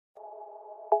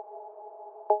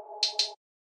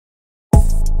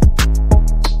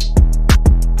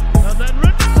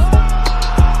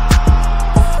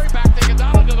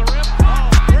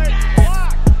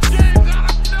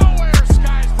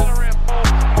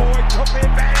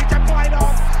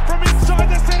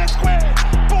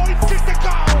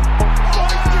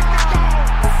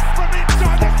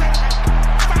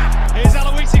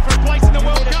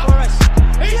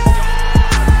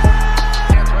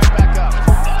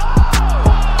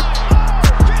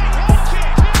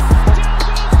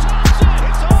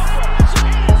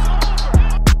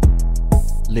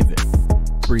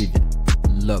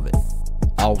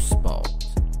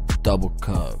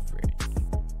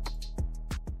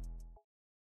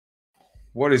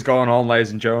What is going on,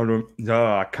 ladies and gentlemen?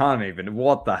 Oh, I can't even.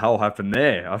 What the hell happened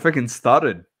there? I freaking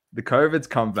stuttered. The COVID's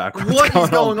come back. What is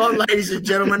going on, ladies and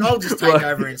gentlemen? I'll just take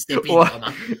over and step in,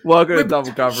 Donna. Welcome to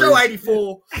Double Coverage. Show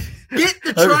 84. Get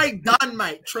the trade done,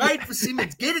 mate. Trade for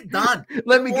Simmons. Get it done.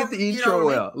 Let me get the intro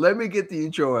out. Let me get the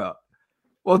intro out.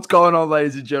 What's going on,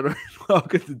 ladies and gentlemen?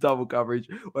 Welcome to Double Coverage,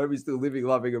 where we're still living,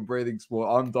 loving, and breathing sport.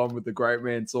 I'm Dom with the great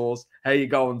man, Sauce. How you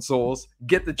going, Sauce?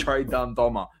 Get the trade done,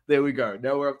 Doma. There we go.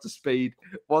 Now we're up to speed.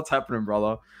 What's happening,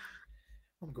 brother?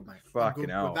 I'm good, mate. Fucking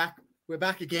hell. We're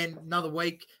back again. Another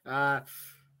week. Fair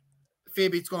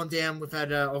bit's gone down. We've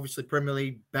had, obviously, Premier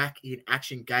League back in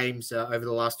action games over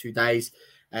the last 2 days.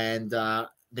 And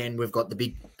then we've got the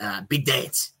big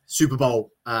dance, Super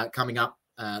Bowl, coming up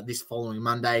this following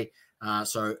Monday.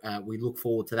 So we look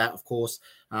forward to that, of course.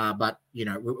 But, you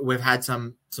know, we've had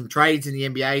some trades in the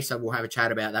NBA, so we'll have a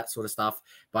chat about that sort of stuff.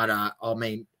 But, I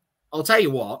mean, I'll tell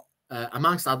you what,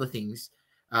 amongst other things,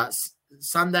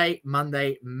 Sunday,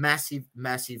 Monday, massive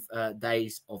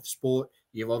days of sport.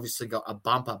 You've obviously got a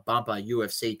bumper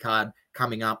UFC card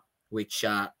coming up, which,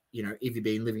 you know, if you've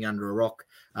been living under a rock,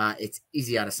 it's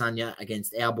Izzy Adesanya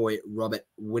against our boy Robert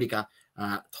Whittaker,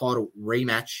 title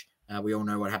rematch. We all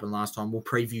know what happened last time. We'll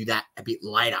preview that a bit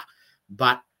later.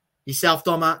 But yourself,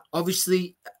 Doma,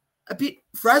 obviously a bit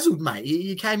frazzled, mate.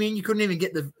 You came in, you couldn't even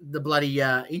get the bloody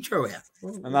intro out.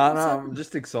 No, I'm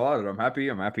just excited. I'm happy.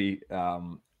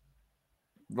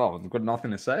 Well, I've got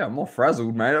nothing to say. I'm not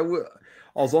frazzled, mate. I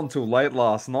was on till late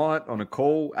last night on a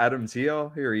call. Adam's here.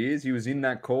 Here he is. He was in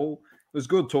that call. It was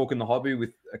good talking the hobby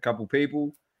with a couple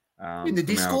people. In the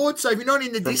Discord. So if you're not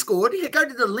in the Discord, go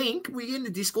to the link. We're in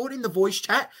the Discord, in the voice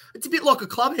chat. It's a bit like a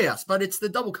clubhouse, but it's the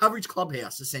Double Coverage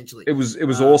clubhouse, essentially. It was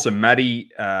awesome. Maddie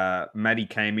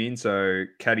came in. So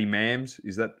Caddy Mams,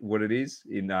 is that what it is?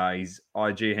 In his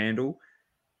IG handle.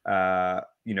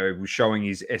 You know, was showing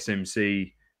his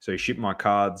SMC. So he shipped my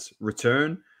cards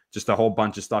return. Just a whole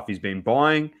bunch of stuff he's been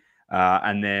buying.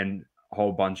 And then a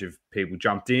whole bunch of people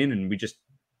jumped in and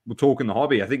we're talking the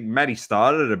hobby. I think Maddie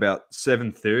started at about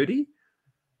 7:30,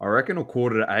 I reckon, or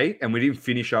 7:45, and we didn't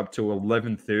finish up till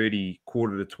 11:30,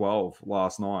 11:45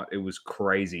 last night. It was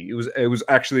crazy. It was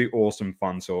actually awesome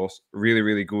fun, Sauce. Really,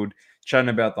 really good. Chatting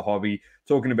about the hobby,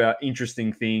 talking about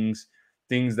interesting things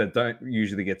that don't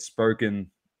usually get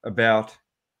spoken about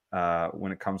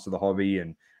when it comes to the hobby,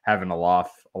 and having a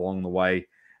laugh along the way.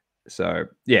 So,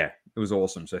 yeah, it was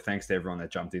awesome. So thanks to everyone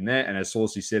that jumped in there. And as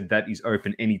Saucy said, that is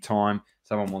open anytime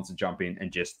someone wants to jump in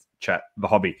and just chat the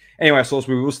hobby. Anyway, Sauce,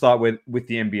 we will start with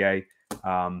the NBA.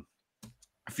 A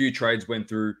few trades went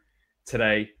through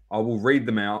today. I will read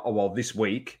them out this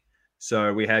week.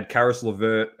 So we had Caris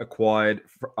LeVert acquired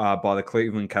by the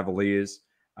Cleveland Cavaliers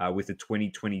with a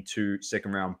 2022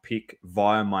 second-round pick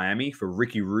via Miami for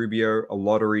Ricky Rubio, a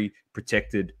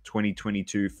lottery-protected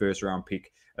 2022 first-round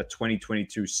pick, a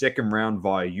 2022 second-round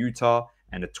via Utah,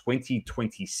 and a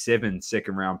 2027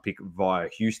 second-round pick via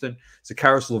Houston. So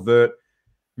Caris LeVert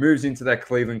moves into that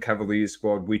Cleveland Cavaliers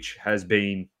squad, which has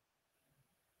been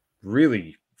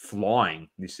really flying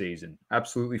this season,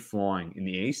 absolutely flying in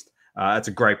the East. That's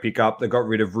a great pickup. They got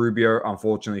rid of Rubio,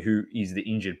 unfortunately, who is the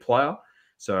injured player.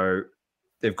 So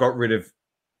they've got rid of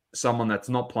someone that's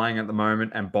not playing at the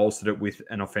moment and bolstered it with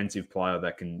an offensive player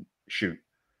that can shoot.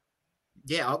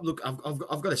 Yeah, look,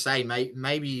 I've got to say, mate,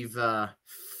 maybe if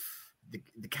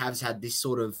the Cavs had this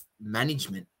sort of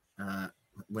management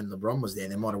when LeBron was there,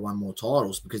 they might have won more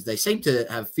titles, because they seem to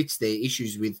have fixed their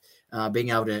issues with being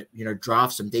able to, you know,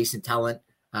 draft some decent talent,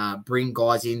 bring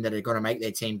guys in that are going to make their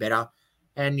team better.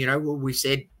 And, you know, we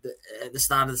said at the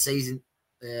start of the season,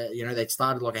 you know, they'd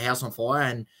started like a house on fire,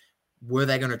 and were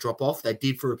they going to drop off? They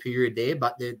did for a period there,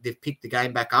 but they've picked the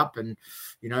game back up. And,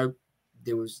 you know,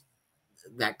 there was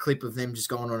that clip of them just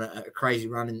going on a crazy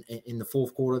run in the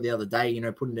fourth quarter the other day, you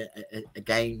know, putting a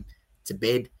game to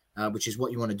bed, which is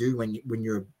what you want to do when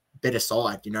you're a better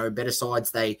side. You know, better sides,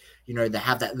 they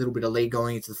have that little bit of lead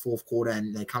going into the fourth quarter,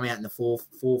 and they come out in the 4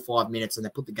 or 5 minutes and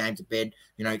they put the game to bed,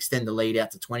 you know, extend the lead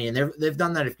out to 20. And they've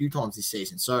done that a few times this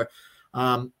season. So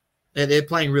they're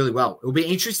playing really well. It'll be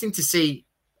interesting to see.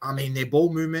 I mean, their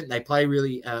ball movement, they play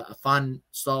really a fun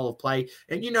style of play.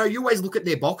 And, you know, you always look at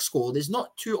their box score. There's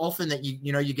not too often that,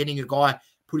 you're getting a guy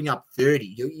putting up 30.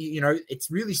 You know, it's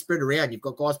really spread around. You've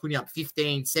got guys putting up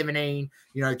 15, 17,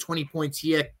 20 points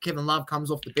here. Kevin Love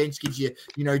comes off the bench, gives you,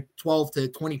 12 to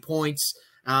 20 points.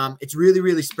 It's really,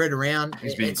 really spread around.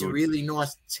 It's a really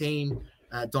nice team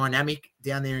dynamic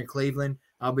down there in Cleveland.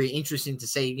 It'll be interesting to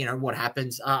see, what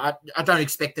happens. I don't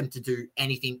expect them to do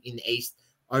anything in the East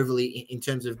overly in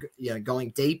terms of going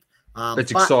deep.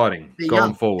 It's exciting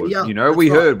going forward. We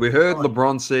heard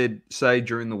LeBron say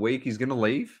during the week he's going to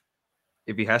leave.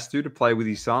 if he has to play with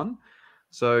his son.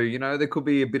 So, there could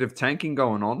be a bit of tanking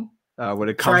going on when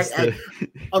it comes to...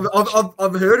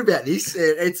 I've heard about this.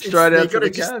 Straight out to the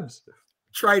Cavs.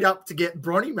 Trade up to get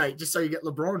Bronny, mate, just so you get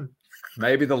LeBron.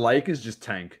 Maybe the Lakers just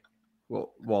tank.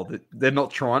 Well, they're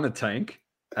not trying to tank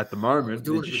at the moment.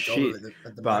 They're just shit.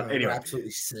 But anyway, we're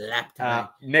absolutely slapped.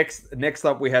 Next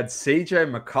up, we had CJ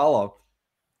McCullough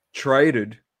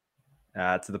traded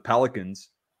to the Pelicans.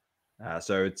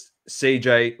 So it's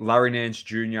CJ, Larry Nance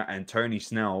Jr., and Tony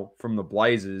Snell from the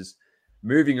Blazers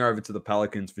moving over to the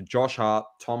Pelicans for Josh Hart,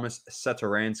 Thomas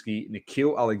Satoransky,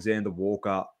 Nickeil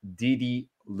Alexander-Walker, Didi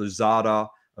Luzada,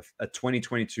 a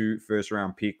 2022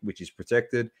 first-round pick, which is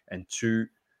protected, and 2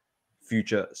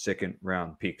 future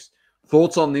second-round picks.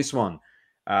 Thoughts on this one?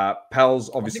 Pels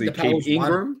obviously keep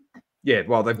Ingram. Yeah,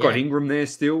 well, they've got Ingram there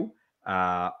still.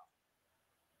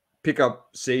 Pick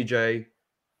up CJ.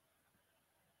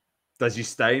 Does he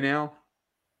stay now?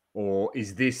 Or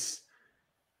is this,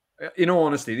 in all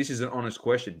honesty, this is an honest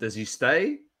question. Does he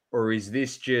stay? Or is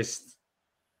this just,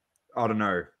 I don't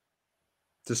know,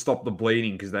 to stop the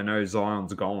bleeding because they know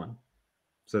Zion's going?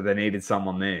 So they needed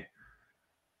someone there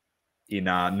in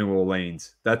New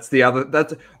Orleans. I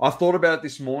thought about it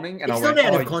this morning. And he's not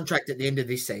out of contract at the end of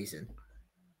this season.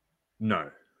 No?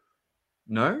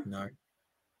 No, I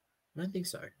don't think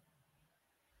so.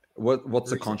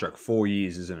 What's the contract? 4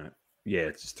 years, isn't it? Yeah,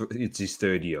 it's his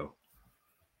third year.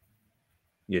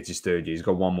 Yeah, it's his third year. He's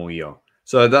got 1 more year.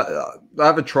 So they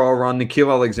have a trial run. Nickeil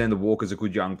Alexander-Walker's a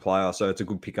good young player, so it's a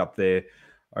good pickup there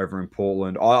over in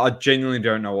Portland. I genuinely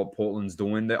don't know what Portland's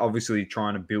doing. They're obviously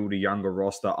trying to build a younger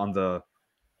roster under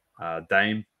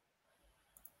Dame.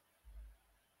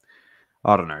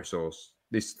 I don't know, Source.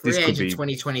 This could be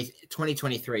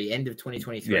 2023, end of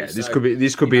 2023. Yeah, this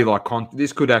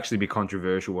could actually be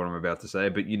controversial what I'm about to say,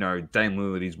 but Dame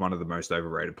Lillard is one of the most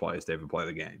overrated players to ever play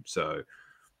the game. So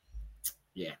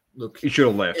yeah, look, he should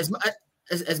have left.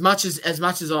 As much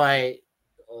as I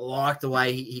like the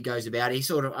way he goes about it, he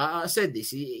sort of, I said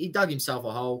this, he dug himself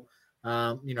a hole.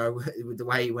 With the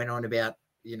way he went on about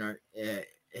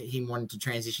him wanting to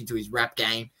transition to his rap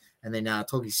game. And then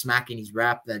talking smack in his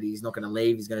rap that he's not going to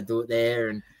leave. He's going to do it there.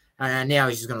 And now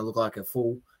he's just going to look like a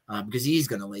fool because he is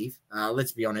going to leave.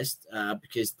 Let's be honest,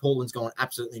 because Portland's gone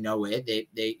absolutely nowhere. They're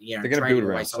going to build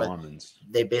around Simons.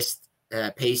 Their best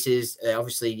pieces,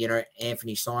 obviously,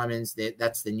 Anthony Simons.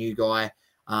 That's the new guy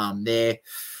there.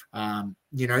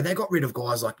 They got rid of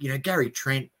guys like, Gary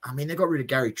Trent. I mean, they got rid of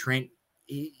Gary Trent.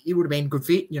 He would have been a good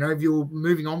fit. If you're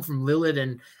moving on from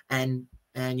Lillard and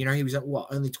he was at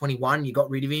only 21. You got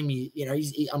rid of him.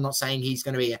 I'm not saying he's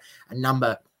going to be a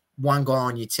number 1 guy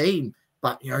on your team,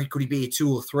 but could he be a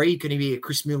 2 or 3? Could he be a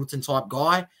Chris Middleton type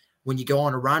guy when you go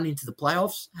on a run into the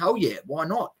playoffs? Hell yeah, why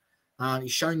not?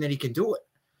 He's shown that he can do it.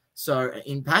 So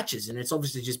in patches, and it's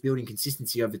obviously just building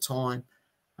consistency over time.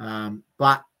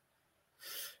 But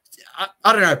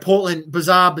I don't know, Portland,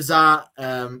 bizarre.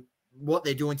 What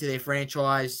they're doing to their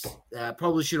franchise,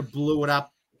 probably should have blew it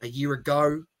up a year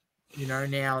ago.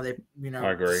 Now they're,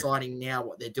 deciding now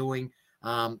what they're doing.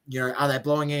 Are they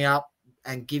blowing it up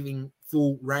and giving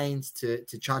full reins to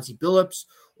Chauncey Billups,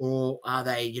 or are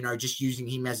they, just using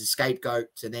him as a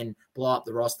scapegoat to then blow up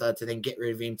the roster, to then get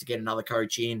rid of him, to get another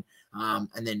coach in,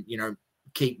 and then,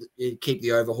 keep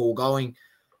the overhaul going?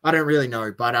 I don't really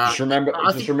know, but I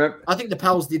think the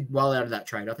Pels did well out of that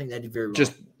trade. I think they did very well.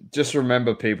 Just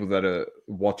remember, people that are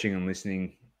watching and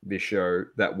listening this show,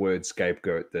 that word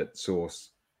scapegoat that Source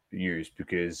used,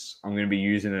 because I'm going to be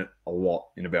using it a lot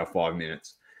in about 5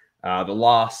 minutes. The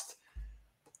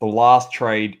last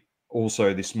trade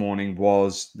also this morning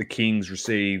was the Kings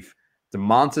receive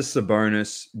Domantas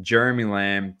Sabonis, Jeremy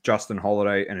Lamb, Justin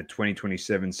Holiday, and a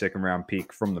 2027 second-round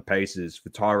pick from the Pacers for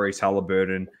Tyrese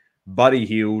Halliburton, Buddy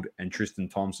Hield, and Tristan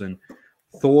Thompson.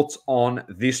 Thoughts on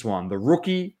this one? The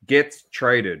rookie gets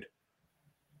traded.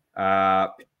 Yeah,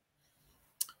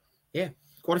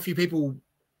 quite a few people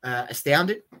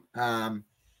astounded,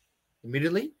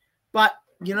 admittedly, but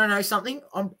know something.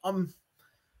 I'm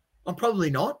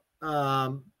probably not,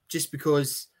 just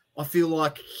because I feel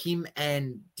like him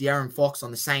and De'Aaron Fox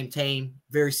on the same team,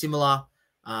 very similar.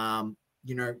 High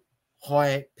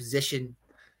possession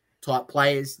type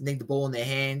players, need the ball in their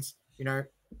hands. Didn't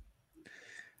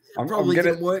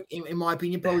work, in my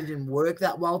opinion. Probably didn't work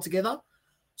that well together.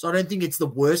 So I don't think it's the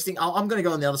worst thing. I'm going to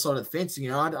go on the other side of the fence.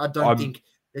 I don't think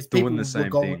there's people doing the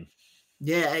same thing.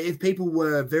 Yeah, if people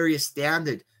were very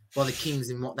astounded by the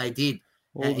Kings and what they did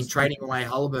in trading away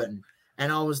Halliburton,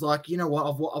 and I was like, you know what,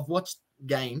 I've watched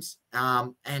games,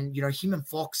 and him and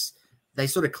Fox, they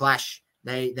sort of clash.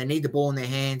 They need the ball in their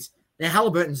hands. Now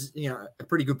Halliburton's a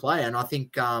pretty good player, and I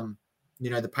think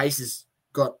the Pacers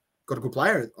got a good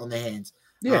player on their hands.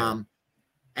 Yeah.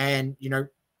 And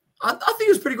I think it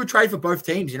was a pretty good trade for both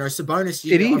teams.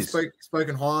 Sabonis. I've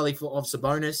spoken highly of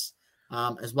Sabonis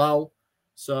as well.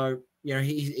 So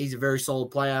he's a very solid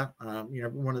player.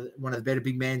 One of the better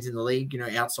big mans in the league.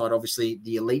 Outside obviously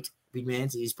the elite big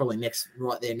mans, he's probably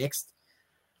right there next.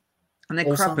 And they're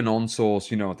crapping on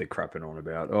Source. You know what they're crapping on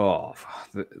about? Oh,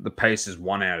 the Pacers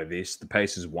won out of this. The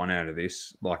Pacers won out of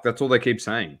this. Like, that's all they keep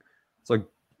saying. It's like,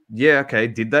 yeah, okay,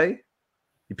 did they?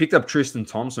 You picked up Tristan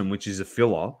Thompson, which is a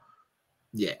filler.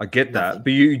 Yeah, I get that.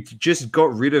 But you just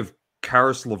got rid of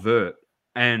Karis LeVert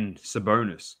and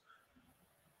Sabonis.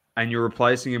 And you're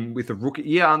replacing him with a rookie.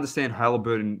 Yeah, I understand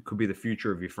Halliburton could be the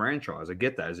future of your franchise. I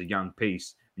get that as a young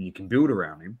piece, and you can build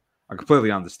around him. I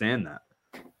completely understand that.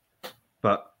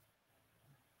 But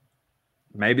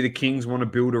maybe the Kings want to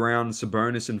build around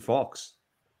Sabonis and Fox.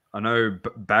 I know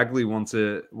Bagley wants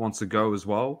to go as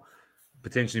well.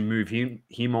 Potentially move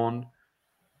him on.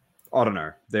 I don't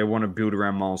know. They want to build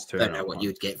around Miles Turner. Don't know what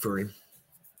you'd get for him.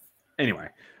 Anyway,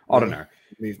 I don't know.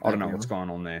 I don't know what's going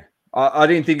on there. I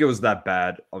didn't think it was that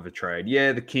bad of a trade.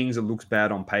 Yeah, the Kings, it looks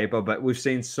bad on paper, but we've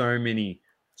seen so many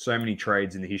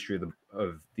trades in the history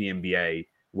of the NBA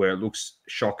where it looks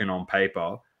shocking on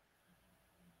paper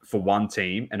for one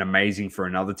team and amazing for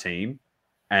another team.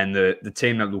 And the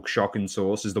team that looks shocking,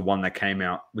 Source, is the one that came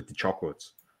out with the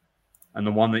chocolates. And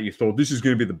the one that you thought this is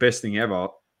going to be the best thing ever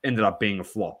ended up being a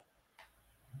flop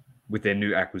with their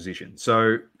new acquisition.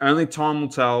 So only time will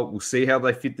tell. We'll see how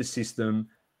they fit the system.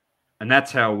 And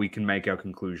that's how we can make our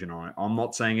conclusion on it. I'm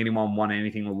not saying anyone won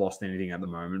anything or lost anything at the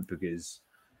moment because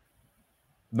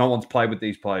no one's played with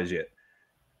these players yet.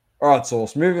 All right,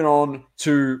 Source. Moving on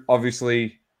to,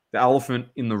 obviously, the elephant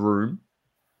in the room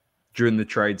during the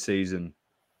trade season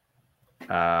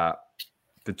for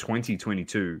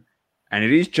 2022. And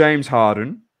it is James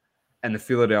Harden and the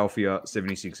Philadelphia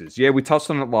 76ers. Yeah, we touched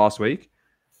on it last week.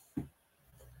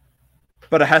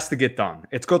 But it has to get done.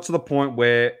 It's got to the point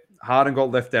where Harden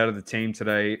got left out of the team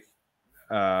today.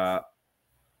 Not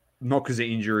because of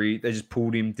injury. They just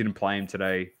pulled him, didn't play him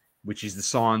today, which is the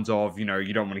signs of, you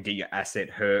don't want to get your asset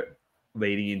hurt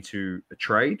leading into a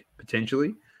trade,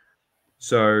 potentially.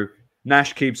 So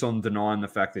Nash keeps on denying the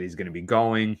fact that he's going to be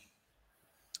going.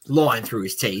 Lying through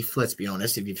his teeth, let's be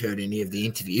honest, if you've heard any of the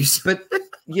interviews. But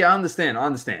yeah, I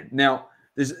understand. Now,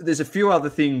 there's a few other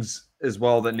things as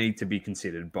well that need to be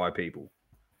considered by people.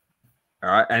 All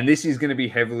right. And this is going to be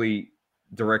heavily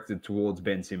directed towards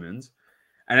Ben Simmons.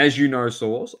 And as you know,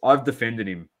 Source, I've defended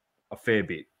him a fair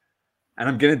bit. And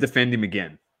I'm going to defend him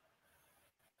again.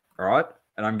 All right.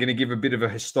 And I'm going to give a bit of a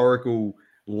historical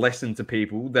lesson to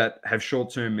people that have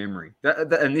short-term memory.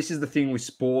 And this is the thing with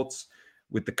sports,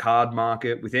 with the card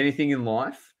market, with anything in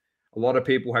life. A lot of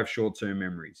people have short-term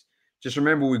memories. Just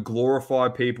remember, we glorify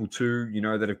people too,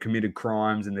 that have committed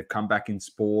crimes and they've come back in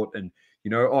sport and,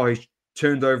 he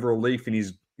turned over a leaf and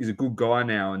he's a good guy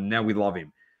now and now we love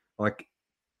him. Like,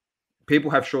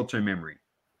 people have short-term memory.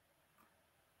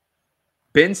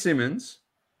 Ben Simmons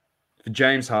for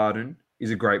James Harden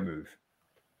is a great move.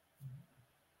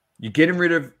 You're getting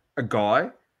rid of a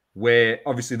guy where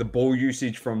obviously the ball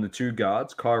usage from the two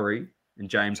guards, Kyrie and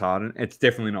James Harden, it's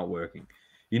definitely not working.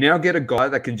 You now get a guy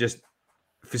that can just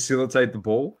facilitate the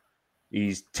ball.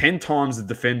 He's 10 times the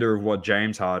defender of what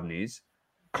James Harden is,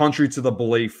 contrary to the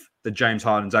belief that James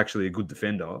Harden's actually a good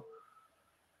defender.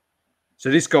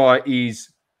 So this guy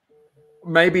is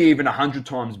maybe even 100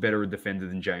 times better a defender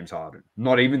than James Harden,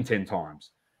 not even 10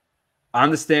 times. I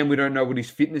understand we don't know what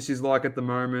his fitness is like at the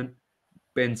moment,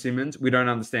 Ben Simmons. We don't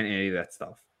understand any of that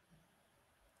stuff.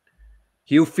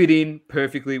 He'll fit in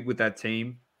perfectly with that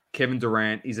team. Kevin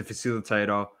Durant is a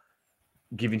facilitator,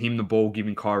 giving him the ball,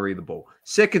 giving Kyrie the ball.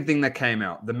 Second thing that came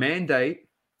out, the mandate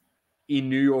in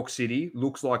New York City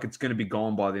looks like it's going to be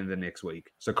gone by the end of the next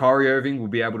week. So Kyrie Irving will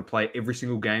be able to play every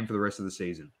single game for the rest of the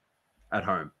season at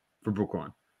home for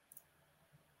Brooklyn.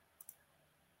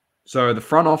 So the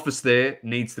front office there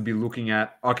needs to be looking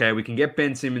at, okay, we can get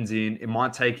Ben Simmons in. It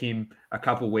might take him a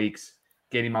couple of weeks,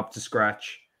 get him up to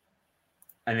scratch,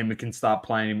 and then we can start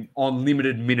playing him on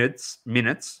limited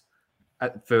minutes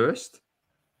at first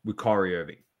with Kyrie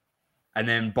Irving. And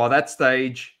then by that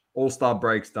stage, All-Star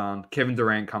break's done, Kevin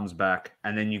Durant comes back,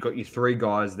 and then you've got your three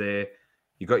guys there,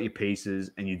 you got your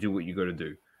pieces, and you do what you got to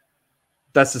do.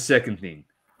 That's the second thing.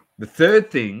 The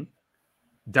third thing,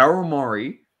 Daryl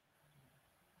Morey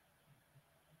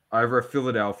over at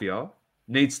Philadelphia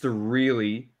needs to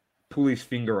really pull his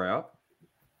finger out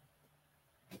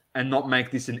and not make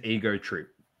this an ego trip.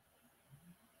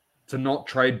 To not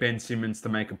trade Ben Simmons to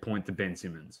make a point to Ben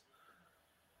Simmons.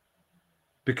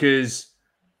 Because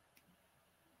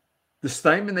The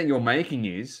statement that you're making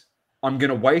is, I'm going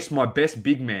to waste my best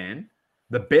big man,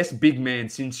 the best big man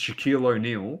since Shaquille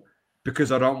O'Neal,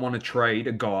 because I don't want to trade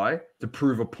a guy to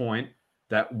prove a point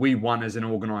that we won as an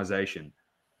organization.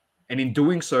 And in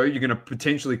doing so, you're going to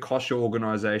potentially cost your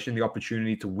organization the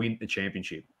opportunity to win a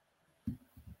championship.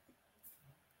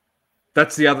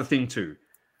 That's the other thing too.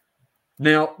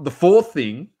 Now, the fourth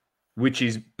thing, which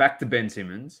is back to Ben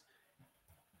Simmons,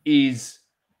 is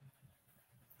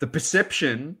the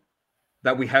perception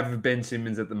that we have of Ben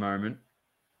Simmons at the moment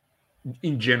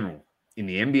in general, in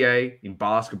the NBA, in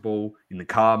basketball, in the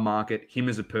car market, him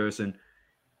as a person.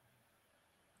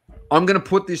 I'm going to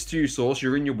put this to you, Source.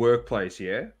 You're in your workplace,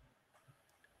 yeah?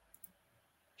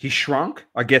 He shrunk.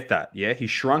 I get that, yeah? He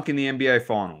shrunk in the NBA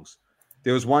Finals.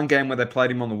 There was one game where they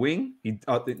played him on the wing.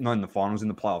 Not in the finals, in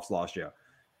the playoffs last year.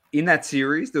 In that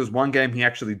series, there was one game he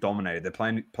actually dominated. They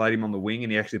played him on the wing,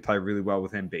 and he actually played really well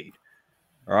with Embiid.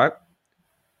 All right?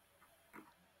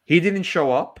 He didn't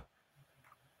show up.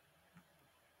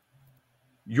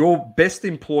 Your best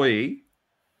employee,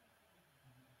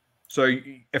 so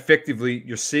effectively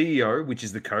your CEO, which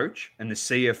is the coach, and the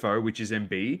CFO, which is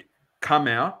Embiid, come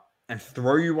out and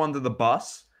throw you under the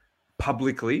bus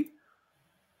publicly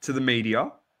to the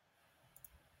media.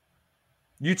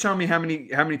 You tell me how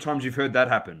many times you've heard that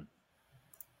happen.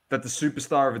 That the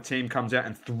superstar of a team comes out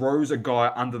and throws a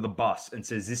guy under the bus and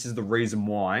says, this is the reason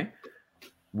why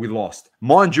we lost.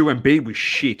 Mind you, Embiid was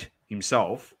shit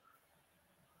himself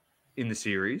in the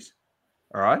series.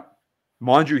 All right?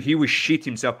 Mind you, he was shit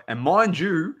himself. And mind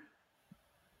you,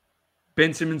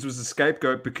 Ben Simmons was the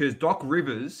scapegoat because Doc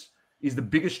Rivers is the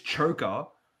biggest choker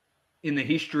in the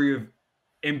history of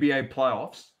NBA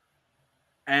playoffs.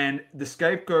 And the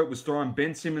scapegoat was throwing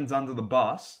Ben Simmons under the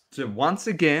bus to once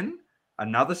again,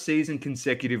 another season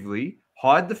consecutively,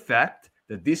 hide the fact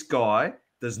that this guy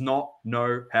does not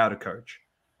know how to coach.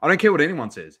 I don't care what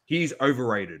anyone says. He's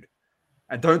overrated.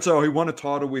 And don't say, oh, he won a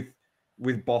title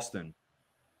with Boston.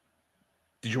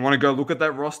 Did you want to go look at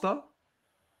that roster?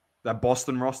 That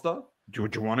Boston roster? Do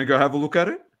you want to go have a look at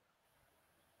it?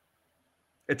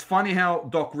 It's funny how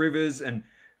Doc Rivers and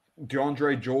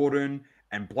DeAndre Jordan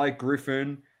and Blake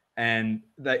Griffin and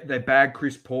they bagged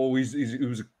Chris Paul.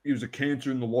 He was a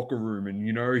cancer in the locker room, and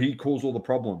you know he caused all the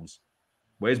problems.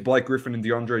 Where's Blake Griffin and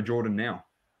DeAndre Jordan now?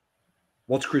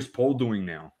 What's Chris Paul doing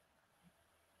now?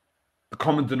 The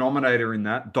common denominator in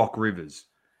that, Doc Rivers.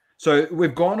 So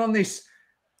we've gone on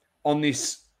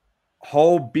this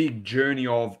whole big journey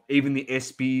of even the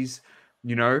ESPYs,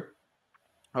 you know.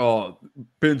 Oh,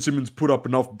 Ben Simmons put up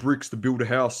enough bricks to build a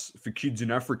house for kids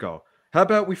in Africa. How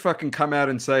about we fucking come out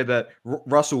and say that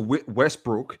Russell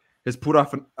Westbrook has put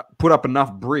up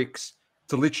enough bricks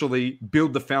to literally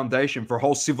build the foundation for a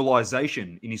whole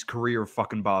civilization in his career of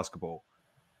fucking basketball.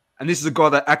 And this is a guy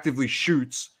that actively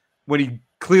shoots when he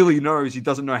clearly knows he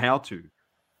doesn't know how to.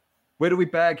 Where do we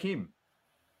bag him?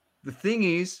 The thing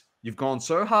is, you've gone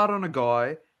so hard on a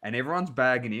guy and everyone's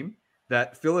bagging him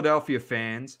that Philadelphia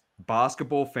fans,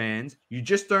 basketball fans, you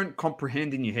just don't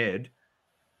comprehend in your head.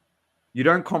 You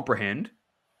don't comprehend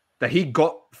that he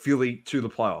got Philly to the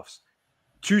playoffs.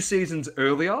 2 seasons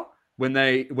earlier, when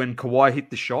Kawhi hit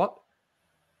the shot,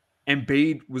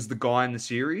 Embiid was the guy in the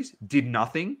series, did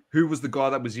nothing. Who was the guy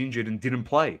that was injured and didn't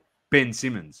play? Ben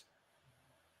Simmons,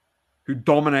 who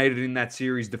dominated in that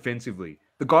series defensively.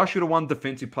 The guy should have won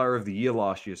Defensive Player of the Year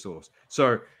last year, Source.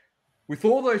 So with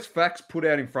all those facts put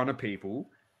out in front of people,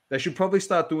 they should probably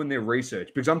start doing their research.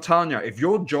 Because I'm telling you, if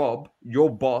your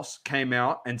boss came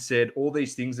out and said all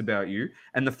these things about you,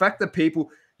 and the fact that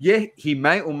people, yeah, he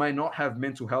may or may not have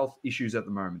mental health issues at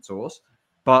the moment, Source,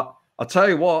 but I'll tell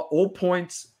you what,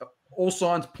 all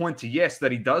signs point to yes,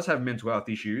 that he does have mental health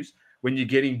issues when you're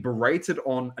getting berated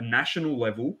on a national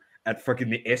level at fucking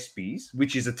the ESPYs,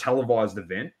 which is a televised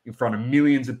event in front of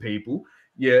millions of people.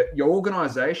 Yeah, your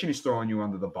organization is throwing you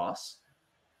under the bus.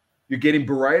 You're getting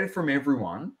berated from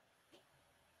everyone.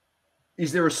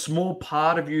 Is there a small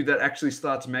part of you that actually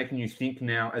starts making you think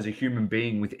now as a human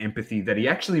being with empathy that he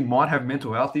actually might have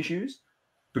mental health issues?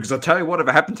 Because I'll tell you what, if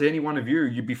it happened to any one of you,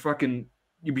 you'd be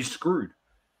screwed.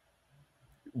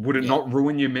 Would it not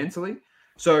ruin you mentally?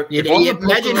 So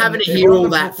imagine having to hear all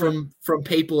that from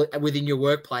people within your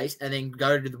workplace and then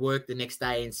go to the work the next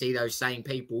day and see those same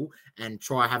people and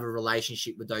try have a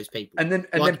relationship with those people. And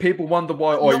then people wonder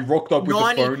why he rocked up with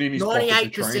the phone in his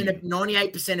pocket.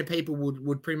 98% of people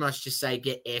would pretty much just say,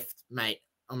 get effed, mate.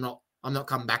 I'm not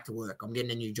coming back to work. I'm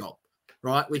getting a new job.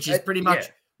 Right? Which is pretty much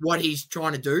what he's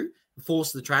trying to do,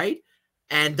 force the trade.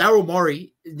 And Daryl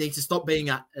Morey needs to stop being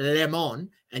a lemon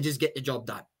and just get the job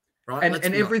done. right?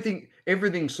 And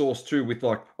everything sourced too with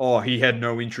like, oh, he had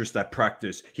no interest at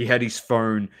practice. He had his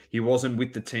phone. He wasn't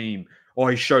with the team. Or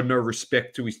he showed no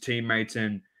respect to his teammates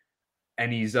and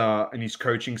his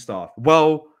coaching staff.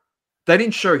 Well, they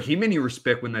didn't show him any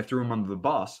respect when they threw him under the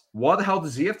bus. Why the hell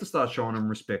does he have to start showing them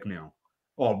respect now?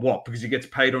 Oh, what? Because he gets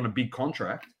paid on a big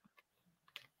contract?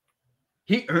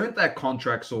 He earned that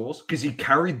contract, Source, because he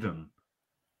carried them.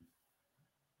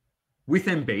 With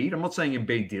Embiid, I'm not saying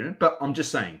Embiid didn't, but I'm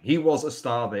just saying he was a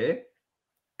star there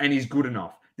and he's good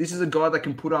enough. This is a guy that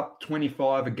can put up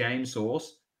 25 a game,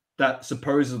 Source, that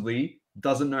supposedly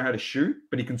doesn't know how to shoot,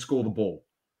 but he can score the ball.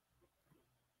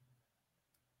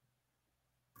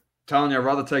 Telling you, I'd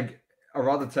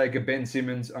rather take a Ben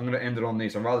Simmons. I'm going to end it on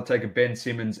this. I'd rather take a Ben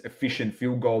Simmons efficient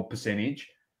field goal percentage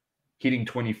hitting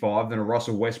 25 than a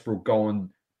Russell Westbrook going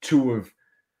 2 of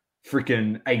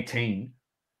freaking 18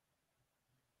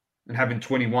 and having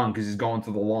 21 because he's going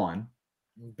to the line.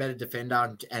 Better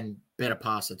defender and better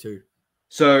passer too.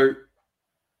 So,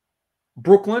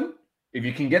 Brooklyn, if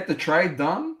you can get the trade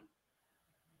done,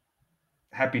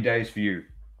 happy days for you.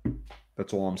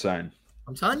 That's all I'm saying.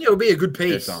 I'm telling you, it'll be a good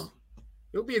piece. Yes,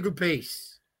 It'll be a good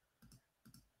piece.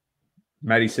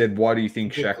 Matty said, why do you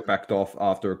think Shaq backed off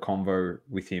after a convo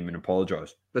with him and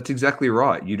apologized? That's exactly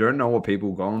right. You don't know what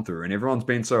people are going through, and everyone's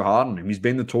been so hard on him. He's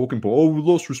been the talking point. Oh, we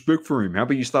lost respect for him. How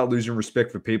about you start losing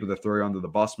respect for people that throw you under the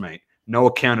bus, mate? No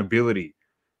accountability.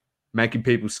 Making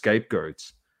people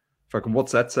scapegoats. Fucking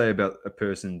what's that say about a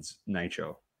person's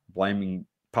nature?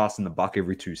 Passing the buck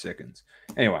every 2 seconds.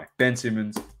 Anyway, Ben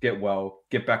Simmons, get well,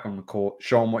 get back on the court,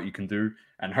 show him what you can do,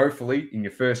 and hopefully in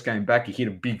your first game back, you hit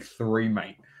a big 3,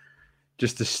 mate.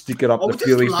 Just to stick it up the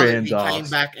Philly fans' ass. He came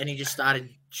back and he just started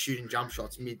shooting jump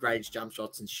shots, mid-range jump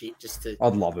shots and shit, just to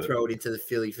I'd love it. Throw it into the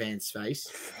Philly fans' face.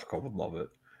 Fuck, I would love it.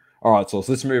 All right, so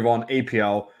let's move on.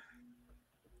 EPL.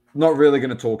 Not really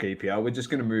going to talk EPL. We're just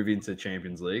going to move into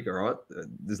Champions League, all right?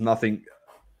 There's nothing...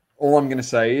 All I'm going to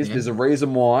say is there's a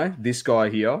reason why this guy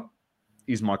here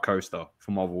is my coaster for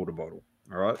my water bottle,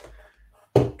 all right?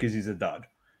 Because he's a dud.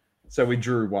 So we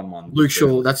drew 1-1. Luke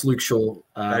Shaw. That's Luke Shaw.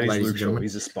 That is Luke Shaw.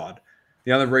 He's a spud.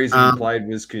 The other reason he played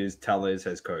was because Tellez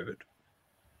has COVID.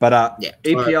 But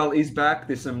EPL is back.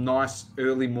 There's some nice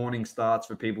early morning starts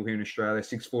for people here in Australia.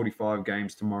 6:45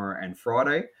 games tomorrow and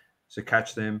Friday. So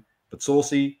catch them. But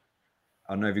Saucy,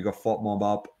 I don't know if you got Flop Mob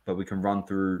up, but we can run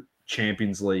through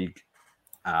Champions League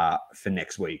for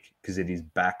next week because it is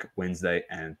back Wednesday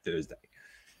and Thursday.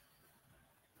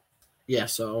 Yeah,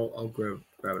 so I'll grab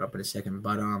it up in a second.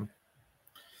 But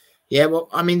yeah, well,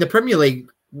 I mean, the Premier League,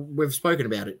 we've spoken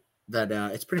about it, that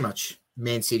it's pretty much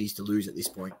Man City's to lose at this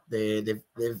point. They've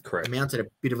mounted a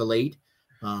bit of a lead.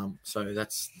 So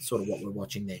that's sort of what we're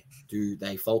watching there. Do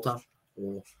they falter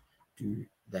or do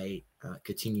they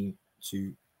continue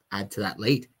to add to that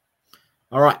lead?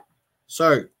 All right.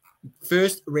 So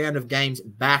first round of games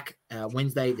back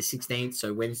Wednesday the 16th.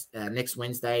 So next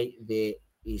Wednesday there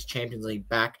is Champions League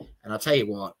back. And I'll tell you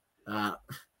what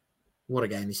a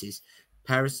game this is.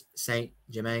 Paris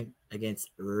Saint-Germain against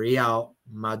Real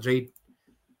Madrid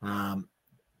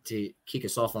to kick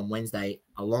us off on Wednesday,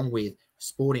 along with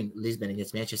Sporting Lisbon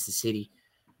against Manchester City.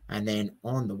 And then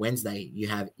on the Wednesday, you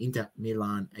have Inter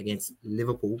Milan against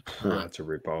Liverpool. That's a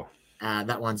rip-off.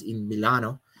 That one's in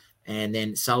Milano. And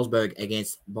then Salzburg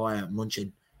against Bayern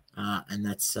Munchen. And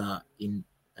that's in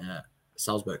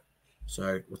Salzburg.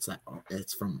 So what's that?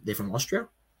 They're from Austria,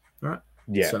 right?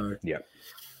 Yeah. So, yeah.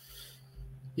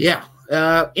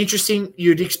 Yeah. Interesting.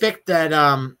 You'd expect that.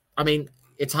 I mean,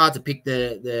 it's hard to pick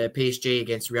the PSG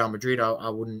against Real Madrid. I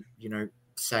wouldn't,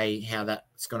 say how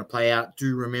that's going to play out.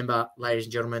 Do remember, ladies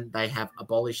and gentlemen, they have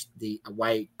abolished the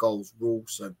away goals rule,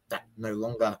 so that no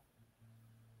longer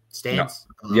stands.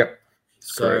 No. Yep.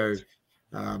 So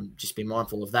just be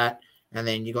mindful of that. And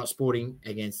then you got Sporting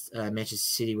against Manchester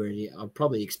City, where I'll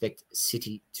probably expect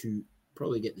City to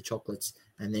probably get the chocolates.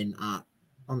 And then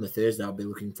on the Thursday, I'll be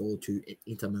looking forward to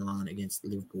Inter Milan against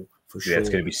Liverpool for sure. Yeah, it's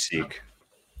going to be sick.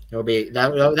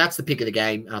 That's the pick of the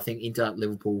game. I think Inter,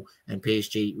 Liverpool, and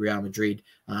PSG, Real Madrid.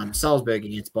 Salzburg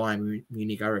against Bayern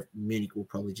Munich. Munich will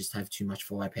probably just have too much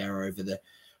firepower over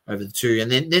the two. And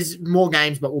then there's more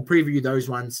games, but we'll preview those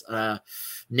ones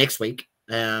next week.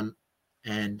 And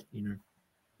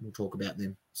we'll talk about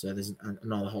them. So there's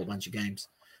another whole bunch of games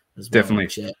as well. Definitely.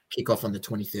 Which kick off on the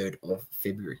 23rd of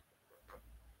February.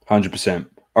 100%.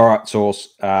 All right,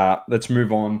 Sauce. Let's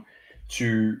move on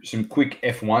to some quick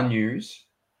F1 news.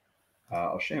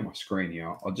 I'll share my screen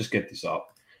here. I'll just get this up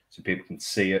so people can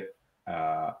see it.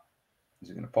 Is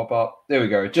it going to pop up? There we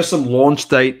go. Just some launch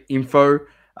date info.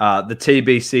 The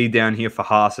TBC down here for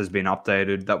Haas has been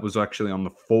updated. That was actually on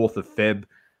the 4th of Feb.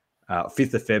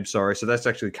 5th of Feb, sorry. So that's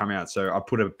actually come out. So I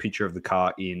put a picture of the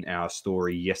car in our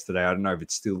story yesterday. I don't know if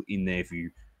it's still in there. If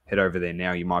you head over there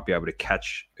now, you might be able to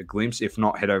catch a glimpse. If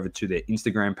not, head over to their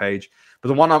Instagram page.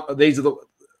 But these are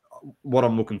what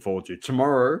I'm looking forward to.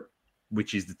 Tomorrow,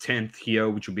 which is the 10th here,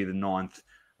 which will be the 9th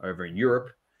over in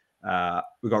Europe,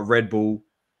 we've got Red Bull.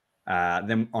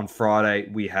 Then on Friday,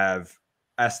 we have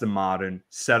Aston Martin.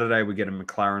 Saturday, we get a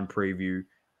McLaren preview.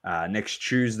 Next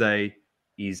Tuesday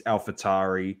is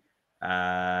AlphaTauri.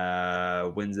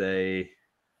 Wednesday,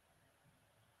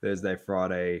 Thursday,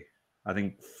 Friday. I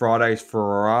think Friday's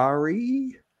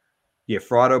Ferrari. Yeah,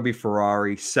 Friday will be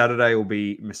Ferrari. Saturday will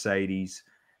be Mercedes,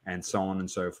 and so on and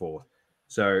so forth.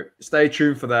 So stay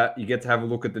tuned for that. You get to have a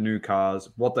look at the new cars,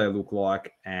 what they look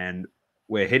like, and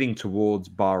we're heading towards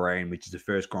Bahrain, which is the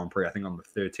first Grand Prix, I think on the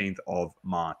 13th of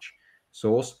March.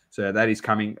 So that is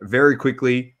coming very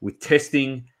quickly with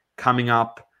testing coming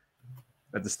up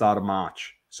at the start of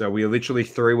March. So we are literally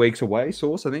 3 weeks away, I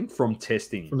think, from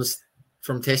testing.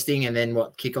 From testing, and then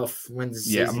what, kickoff? When's the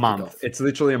season? Yeah, a month. Kickoff? It's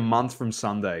literally a month from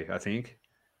Sunday, I think.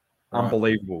 Right.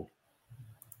 Unbelievable.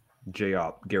 G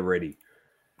up. Get ready.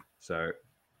 So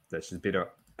that's just a bit of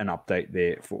an update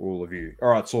there for all of you. All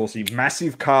right, Saucy.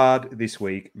 Massive card this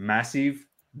week. Massive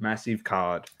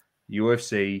card.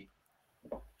 UFC.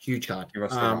 Huge card.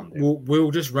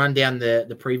 We'll just run down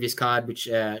the previous card, which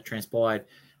transpired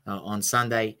on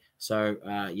Sunday. So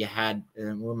you had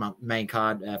main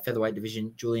card, featherweight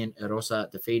division, Julian Erosa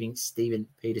defeating Steven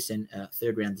Peterson,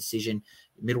 third round decision.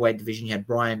 Middleweight division, you had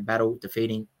Brian Battle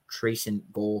defeating Treason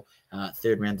Gore,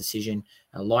 third round decision.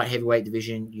 Light heavyweight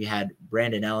division, you had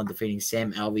Brandon Allen defeating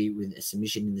Sam Alvey with a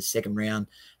submission in the second round.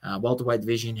 Welterweight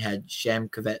division had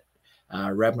Shamkavet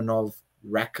Rakhmonov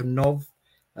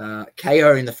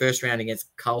KO in the first round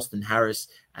against Carlston Harris.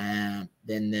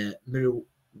 Then the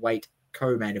middleweight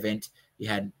co-main event, you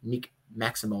had Nick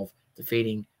Maximov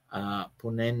defeating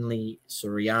Punenli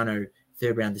Soriano,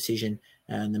 third round decision.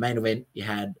 And the main event you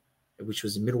had, which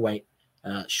was a middleweight,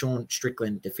 Sean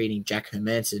Strickland defeating Jack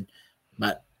Hermanson.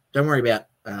 But don't worry about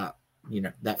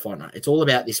that fight night. It's all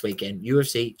about this weekend,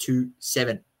 UFC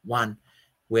 271,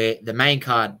 where the main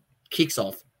card kicks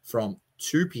off from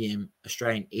 2 p.m.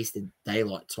 Australian Eastern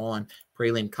Daylight Time.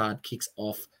 Prelim card kicks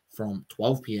off from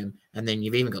 12 p.m. And then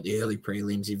you've even got the early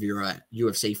prelims if you're a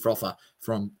UFC frother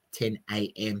from 10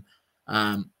 a.m.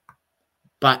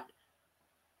 But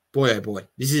boy, oh boy,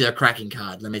 this is a cracking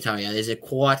card, let me tell you. There's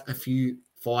quite a few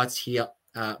fights here.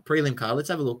 Prelim card, let's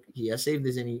have a look here, see if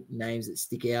there's any names that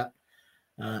stick out.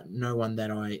 No one that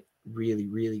I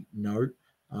really know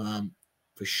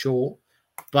for sure.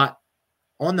 But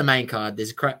on the main card,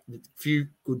 there's a few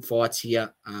good fights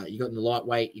here. You got in the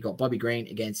lightweight, you got Bobby Green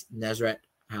against Nasrat.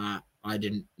 I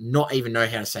did not even know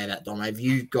how to say that, Dom. Have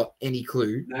you got any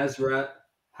clue? Nasrat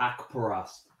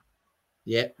Haqparast.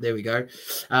 Yeah, there we go.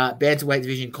 Bantamweight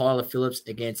division, Kyler Phillips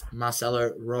against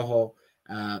Marcelo Rojo.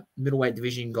 Middleweight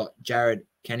division, got Jared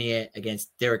Cannonier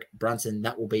against Derek Brunson.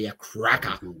 That will be a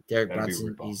cracker. Derek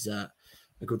Brunson is a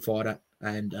good fighter,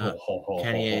 and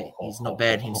Cannonier is not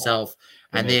bad himself.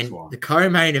 And then the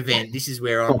co-main event, this is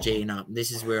where I'm G'ing up.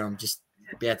 This is where I'm just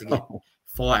about to get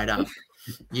fired up.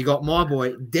 You got my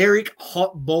boy, Derek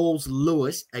Hot Balls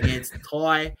Lewis against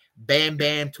Ty Bam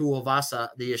Bam Tuivasa,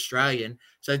 the Australian.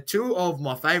 So two of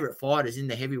my favorite fighters in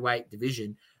the heavyweight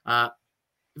division.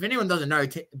 If anyone doesn't know,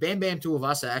 Bam Bam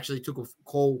Tuivasa actually took a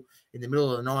call in the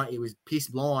middle of the night. He was piss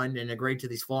blind and agreed to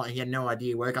this fight. And he had no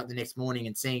idea. Woke up the next morning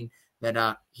and seen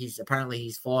that he's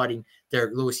fighting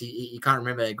Derek Lewis. He can't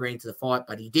remember agreeing to the fight,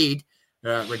 but he did,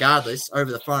 regardless,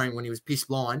 over the phone when he was piss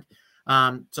blind.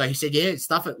 So he said, yeah,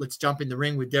 stuff it. Let's jump in the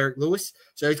ring with Derek Lewis.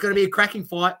 So it's going to be a cracking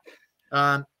fight.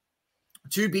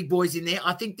 Two big boys in there.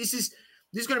 I think this is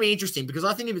going to be interesting because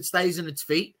I think if it stays on its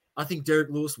feet, I think Derek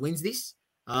Lewis wins this.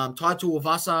 Tai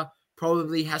Tuivasa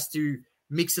probably has to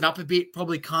mix it up a bit,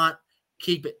 probably can't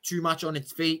keep it too much on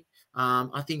its feet.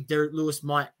 I think Derek Lewis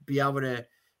might be able to,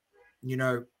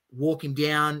 walk him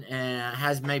down and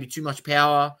has maybe too much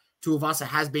power. Tuivasa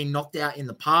has been knocked out in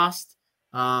the past.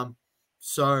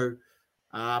 So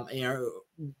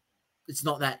it's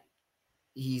not that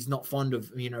he's not fond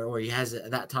of, or he has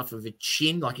that tough of a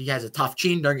chin. Like he has a tough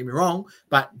chin, don't get me wrong,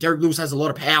 but Derek Lewis has a lot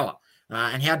of power.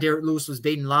 And how Derek Lewis was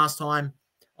beaten last time,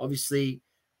 obviously,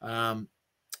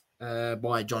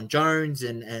 by John Jones,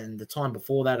 and the time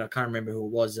before that, I can't remember who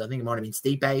it was. I think it might have been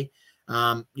Stipe.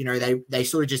 They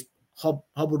sort of just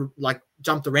hobbled, like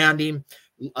jumped around him,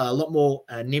 a lot more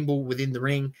nimble within the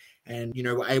ring, and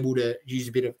were able to use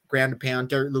a bit of ground and pound.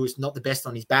 Derek Lewis not the best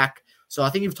on his back, so I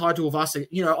think if Tai Tuivasa,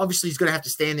 obviously he's going to have to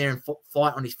stand there and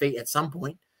fight on his feet at some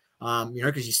point,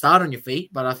 because you start on your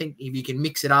feet. But I think if you can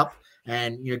mix it up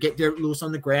and get Derek Lewis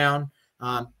on the ground.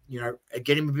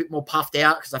 Get him a bit more puffed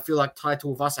out because I feel like Tai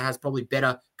Tuivasa has probably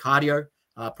better cardio.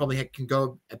 Probably can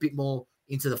go a bit more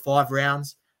into the 5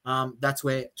 rounds. That's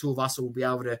where Tuivasa will be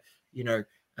able to,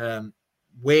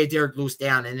 wear Derek Lewis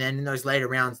down, and then in those later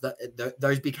rounds,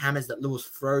 those big hammers that Lewis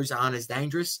throws aren't as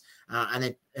dangerous, and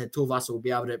then Tuivasa will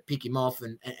be able to pick him off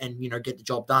and get the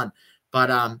job done. But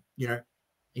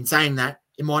in saying that,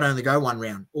 it might only go 1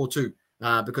 round or 2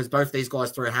 because both these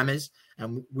guys throw hammers,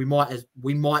 and we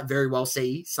might very well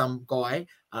see some guy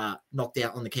knocked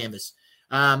out on the canvas.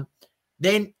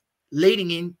 Then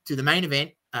leading into the main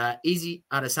event, Izzy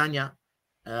Adesanya,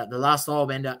 the last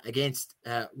stylebender against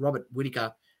Robert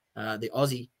Whittaker, the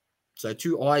Aussie. So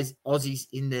 2 Aussies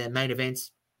in the main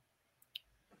events.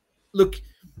 Look,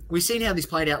 we've seen how this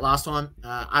played out last time.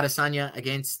 Adesanya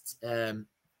against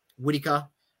Whittaker.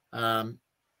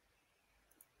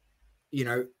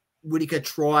 Whittaker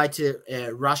tried to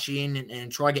rush in and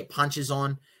try to get punches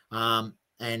on. And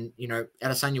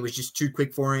Adesanya was just too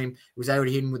quick for him. He was able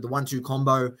to hit him with the 1-2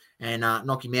 combo and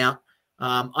knock him out.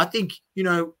 I think,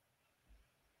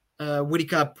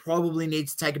 Whittaker probably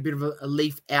needs to take a bit of a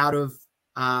leaf out of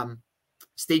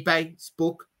Stipe's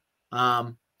book.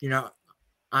 I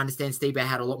understand Stipe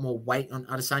had a lot more weight on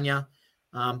Adesanya,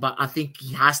 but I think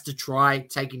he has to try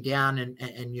take him down and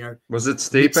Was it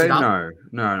Stipe?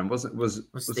 No, it wasn't. Was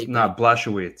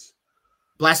Blachowicz.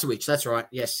 Blachowicz, that's right.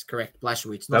 Yes, correct.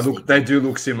 Blachowicz. They do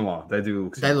look similar. They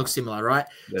look similar, right?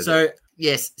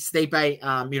 Yes,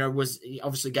 Stipe, was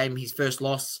obviously gave him his first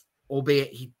loss,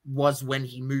 albeit he was when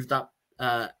he moved up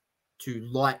to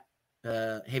light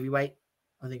heavyweight,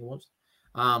 I think it was.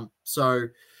 So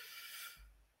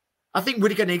I think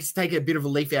Whittaker needs to take a bit of a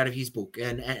leaf out of his book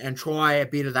and try a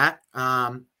bit of that.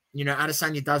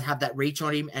 Adesanya does have that reach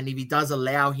on him, and if he does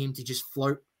allow him to just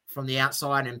float from the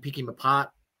outside and pick him apart,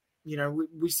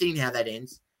 we've seen how that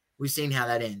ends.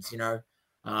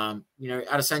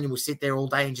 Adesanya will sit there all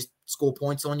day and just score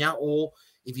points on you, or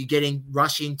if you're getting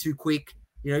rush in too quick,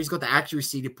 he's got the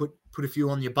accuracy to put a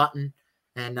few on your button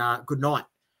and good night.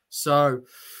 So,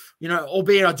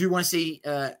 albeit I do want to see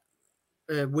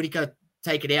Whittaker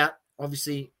take it out,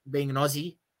 obviously being an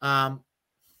Aussie. I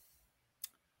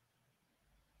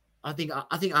think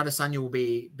Adesanya will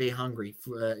be hungry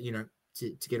for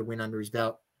to get a win under his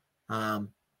belt.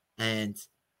 And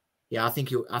yeah, I think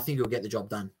he'll get the job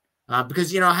done.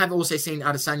 Because I have also seen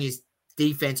Adesanya's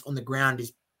defense on the ground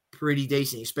is pretty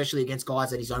decent, especially against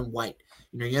guys at his own weight.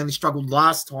 He only struggled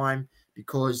last time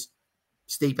because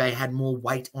Stipe had more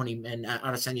weight on him, and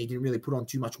Adesanya didn't really put on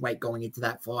too much weight going into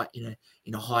that fight in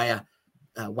a higher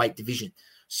weight division.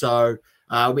 So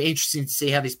it'll be interesting to see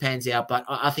how this pans out. But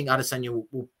I think Adesanya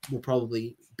will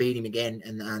probably beat him again,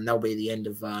 and that'll be the end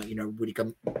of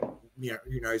Whittaker.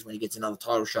 Who knows when he gets another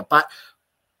title shot. But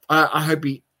I hope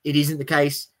it isn't the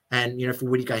case. And, for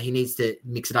Whittaker, he needs to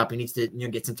mix it up. He needs to,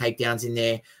 get some takedowns in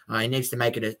there. He needs to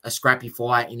make it a scrappy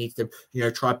fight. He needs to,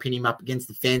 try pin him up against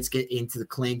the fence, get into the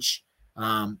clinch,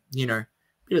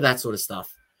 bit of that sort of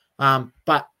stuff.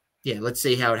 But, yeah, let's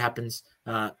see how it happens.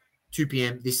 2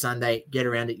 p.m. this Sunday. Get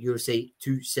around at UFC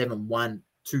 271.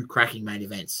 2 cracking main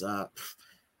events.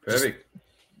 Perfect.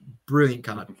 Brilliant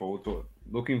card.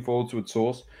 Looking forward to it,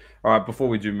 Source. All right, before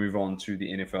we do move on to the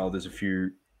NFL, there's a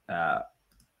few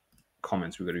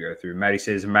comments we've got to go through. Matty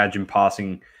says, imagine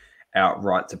passing out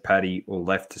right to Paddy or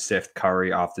left to Seth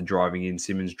Curry after driving in,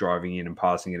 Simmons driving in and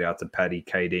passing it out to Paddy,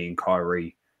 KD, and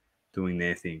Kyrie doing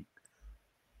their thing.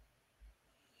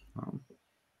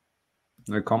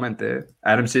 No comment there.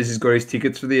 Adam says he's got his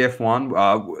tickets for the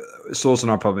F1. Source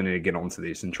and I probably need to get onto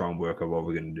this and try and work out what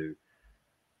we're going to do,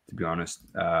 to be honest.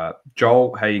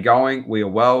 Joel, how you going? We are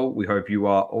well. We hope you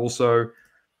are also.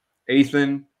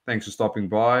 Ethan, thanks for stopping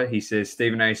by. He says,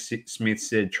 Stephen A. Smith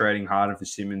said trading Harden for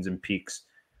Simmons and picks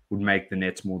would make the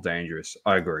Nets more dangerous.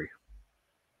 I agree.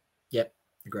 Yep,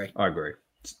 agree. I agree.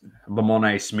 Lamont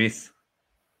A. Smith,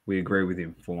 we agree with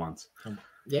him for once.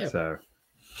 Yeah. So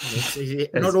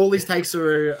not all these takes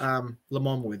are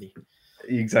Lamont worthy.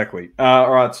 Exactly.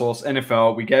 All right, Source.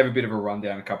 NFL, we gave a bit of a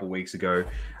rundown a couple of weeks ago.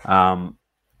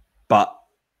 But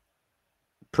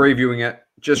previewing it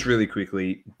just really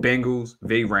quickly, Bengals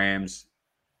v. Rams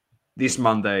this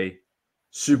Monday,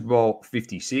 Super Bowl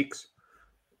 56.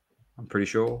 I'm pretty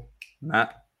sure.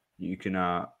 Matt, you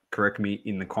can correct me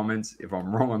in the comments if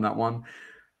I'm wrong on that one.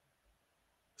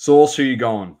 Source, who you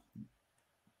going?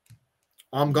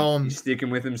 I'm going. You sticking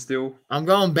with him still? I'm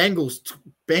going Bengals.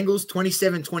 Bengals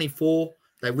 27-24.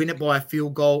 They win it by a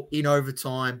field goal in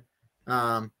overtime.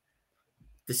 The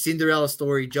Cinderella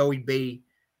story, Joey B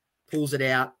pulls it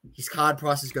out. His card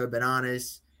prices go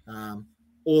bananas,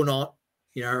 or not.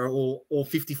 you know, or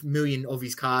 50 million of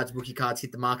his rookie cards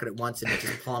hit the market at once and it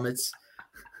just plummets.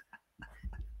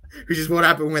 Which is what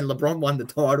happened when LeBron won the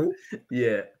title.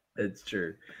 Yeah, it's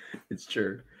true. It's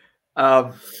true.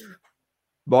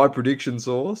 My prediction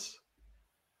source,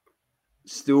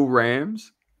 still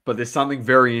Rams, but there's something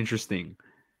very interesting.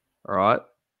 All right.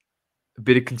 A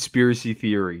bit of conspiracy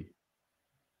theory.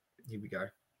 Here we go.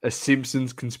 A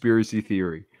Simpsons conspiracy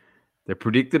theory. They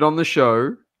predicted on the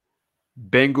show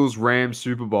Bengals Rams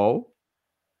Super Bowl.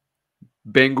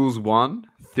 Bengals won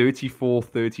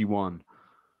 34-31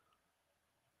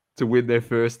 to win their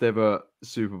first ever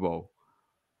Super Bowl.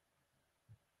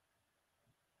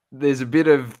 There's a bit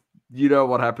of, you know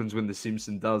what happens when the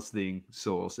Simpson does thing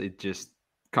source. It just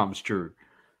comes true.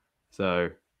 So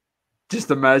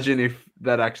just imagine if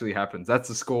that actually happens. That's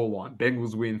the scoreline.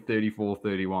 Bengals win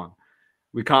 34-31.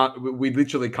 We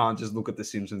literally can't just look at the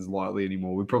Simpsons lightly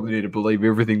anymore. We probably need to believe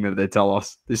everything that they tell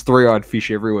us. There's three-eyed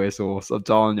fish everywhere, source. I'm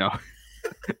telling you.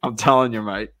 I'm telling you,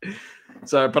 mate.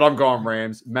 So, but I'm going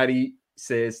Rams. Matty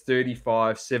says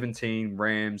 35-17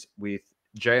 Rams with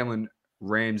Jalen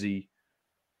Ramsey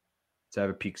to have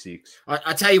a pick six.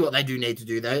 I tell you what they do need to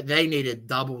do. They need to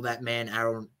double that man,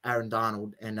 Aaron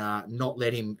Donald, and not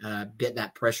let him get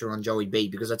that pressure on Joey B.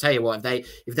 Because I tell you what,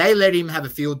 if they let him have a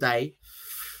field day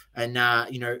and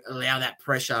allow that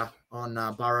pressure on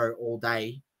Burrow all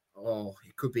day,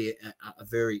 it could be a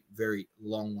very, very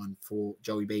long one for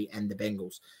Joey B and the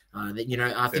Bengals.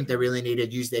 I think they really need to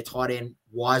use their tight end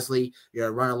wisely.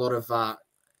 Run a lot of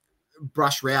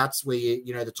brush routes where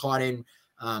the tight end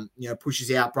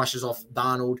pushes out, brushes off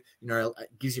Darnold.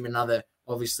 Gives him another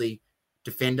obviously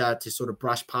defender to sort of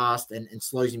brush past and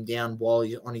slows him down while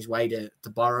he's on his way to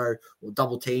Burrow, or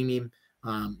double team him.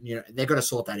 They've got to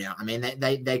sort that out. I mean,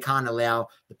 they can't allow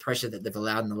the pressure that they've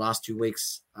allowed in the last 2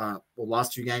 weeks, or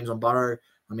last 2 games on Burrow.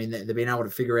 I mean, they've been able to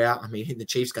figure out. I mean, in the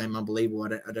Chiefs game, unbelievable.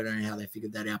 I don't know how they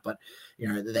figured that out, but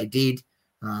they did.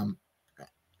 And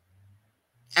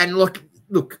look,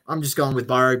 I'm just going with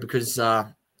Burrow because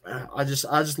I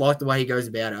just like the way he goes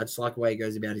about it. I just like the way he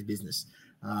goes about his business.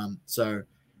 The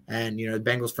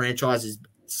Bengals franchise has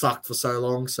sucked for so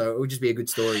long, so it would just be a good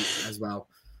story as well.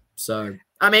 So,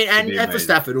 I mean, and for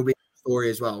Stafford, it'll be a story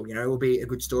as well. It will be a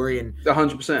good story. And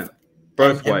 100%.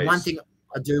 Both ways. And one thing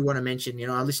I do want to mention,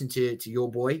 I listened to your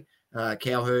boy,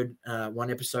 Cowherd, one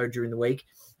episode during the week,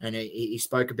 and he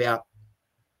spoke about,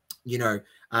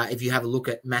 if you have a look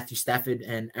at Matthew Stafford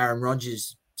and Aaron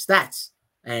Rodgers' stats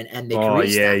and their career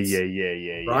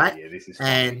stats. Right? Yeah, this is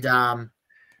funny. And,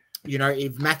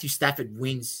 if Matthew Stafford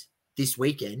wins this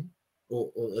weekend or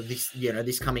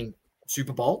this coming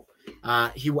Super Bowl,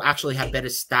 he will actually have better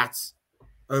stats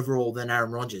overall than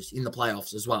Aaron Rodgers in the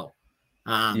playoffs as well.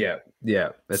 Yeah.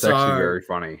 That's actually very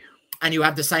funny. And you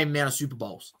have the same amount of Super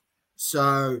Bowls.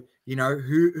 So,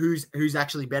 who's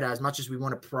actually better? As much as we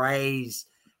want to praise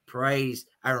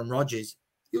Aaron Rodgers,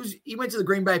 he went to the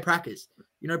Green Bay Packers.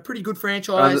 Pretty good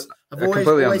franchise. I've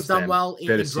always done well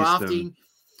in drafting.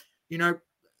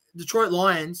 Detroit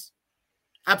Lions,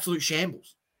 absolute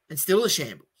shambles, and still a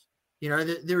shambles.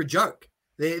 They're a joke.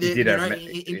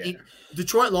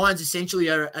 Detroit Lions essentially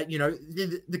are,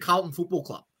 the Carlton Football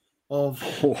Club of.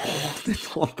 They're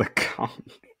not the Carlton.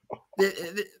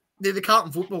 They're the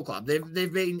Carlton Football Club.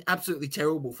 They've been absolutely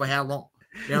terrible for how long?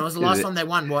 It was the last time they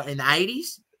won. What, in the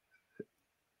 80s?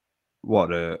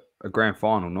 What, a grand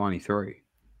final, 93?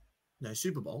 No,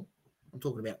 Super Bowl. I'm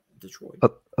talking about Detroit. I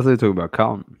thought you were talking about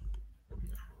Carlton.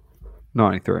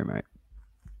 93, mate.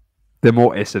 They're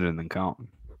more Essendon than Carlton.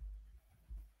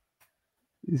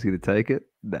 He's going to take it?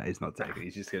 No, he's not taking it.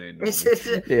 He's just going to ignore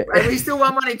it. We still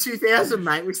won one in 2000,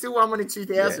 mate. We still won one in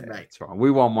 2000, mate. That's right. We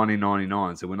won one in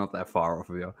 99, so we're not that far off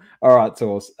of you. All right,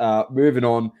 Source. Moving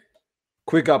on.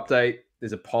 Quick update.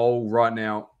 There's a poll right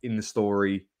now in the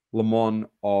story. Lemon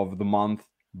of the month.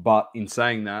 But in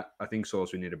saying that, I think,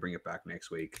 Source, we need to bring it back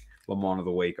next week. Lemon of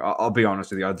the week. I'll be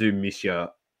honest with you. I do miss you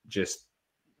just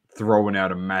throwing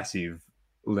out a massive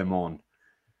lemon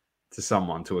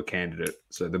to a candidate.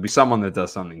 So there'll be someone that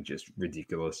does something just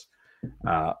ridiculous.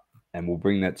 And we'll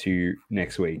bring that to you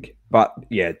next week. But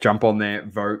yeah, jump on there,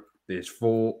 vote. There's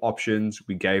 4 options.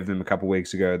 We gave them a couple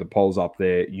weeks ago. The poll's up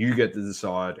there. You get to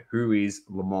decide who is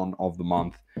Lemon of the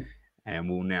month. And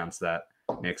we'll announce that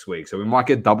next week. So we might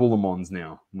get double Lemons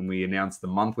now when we announce the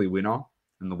monthly winner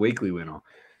and the weekly winner.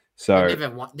 So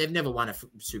they've never won a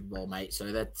Super Bowl, mate.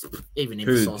 So that's even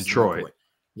in Detroit.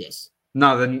 Yes.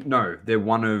 No, they're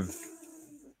one of,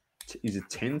 is it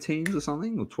 10 teams or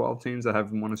something, or 12 teams that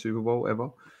haven't won a Super Bowl ever?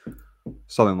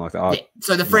 Something like that. Yeah.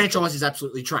 So the franchise is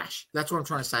absolutely trash. That's what I'm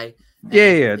trying to say.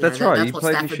 Yeah, that's right. That's what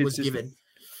Stafford was given.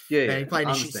 Yeah, And he played in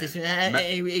I a shit understand. system,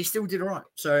 and he still did all right.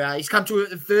 So he's come to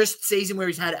the first season where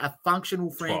he's had a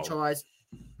functional 12. franchise.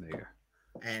 There you go.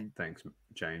 And Thanks,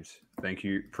 James. Thank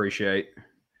you. Appreciate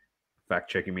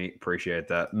fact checking me. Appreciate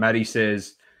that. Maddie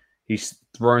says he's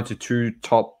thrown to the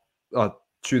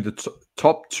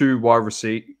top two wide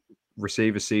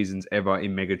receiver seasons ever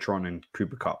in Megatron and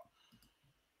Cooper Cup.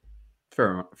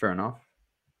 Fair enough.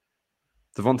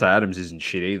 Devonta Adams isn't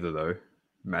shit either, though,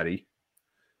 Maddie.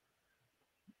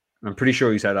 I'm pretty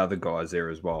sure he's had other guys there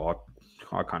as well.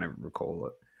 I can't even recall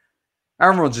it.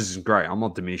 Aaron Rodgers is great. I'm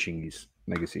not diminishing his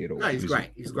legacy at all. no, he's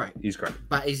great. He's great. He's great.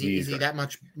 But is he great. that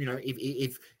much? You know, if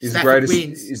He's Stafford the greatest.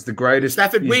 wins, Is the greatest.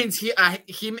 Stafford wins.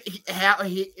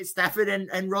 Stafford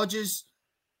and Rodgers,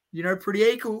 you know, pretty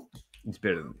equal. He's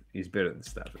better than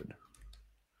Stafford.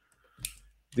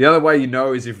 The other way you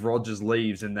know is if Rodgers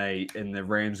leaves and the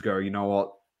Rams go, you know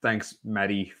what? Thanks,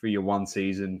 Matty, for your one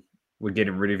season. We're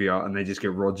getting rid of you, and they just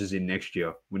get Rodgers in next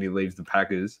year when he leaves the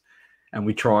Packers, and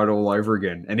we try it all over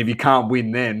again. And if you can't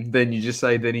win, then you just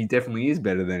say then he definitely is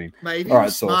better than him. Mate, if he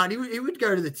was smart, he would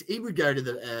go to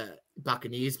the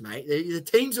Buccaneers, mate. The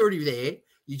team's already there.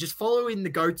 You just follow in the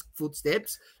GOAT's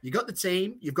footsteps. You got the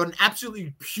team. You've got an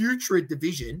absolutely putrid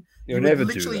division. You'll never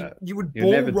do that. You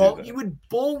would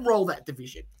ball roll that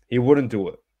division. He wouldn't do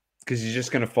it because he's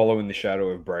just going to follow in the shadow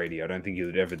of Brady. I don't think he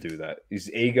would ever do that.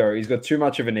 He's got too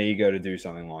much of an ego to do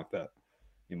something like that,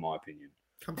 in my opinion.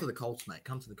 Come to the Colts, mate.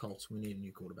 Come to the Colts. We need a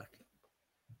new quarterback.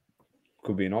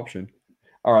 Could be an option.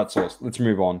 All right, Sauce. Let's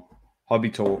move on. Hobby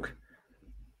talk.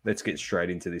 Let's get straight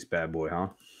into this bad boy, huh?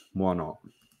 Why not?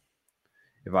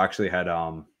 If I actually had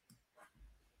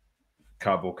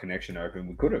Cardboard Connection open,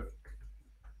 we could have.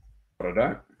 But I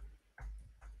don't.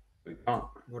 We can't.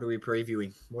 What are we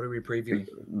previewing?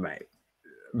 Mate,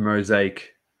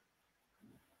 Mosaic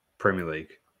Premier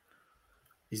League.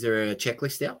 Is there a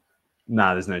checklist out?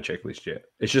 Nah, there's no checklist yet.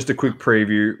 It's just a quick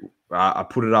preview. I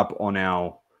put it up on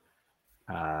our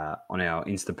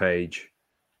Insta page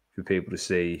for people to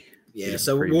see. Yeah,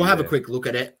 so we'll have a quick look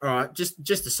at it. All right, just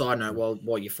a side note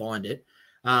while you find it.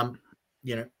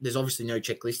 You know, there's obviously no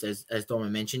checklist, as Doma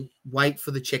mentioned. Wait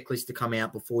for the checklist to come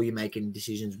out before you make any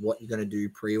decisions what you're going to do,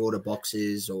 pre-order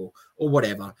boxes or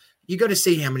whatever. You got to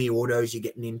see how many autos you're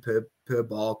getting in per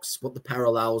box, what the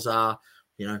parallels are.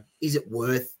 You know, is it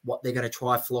worth what they're going to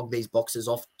try flog these boxes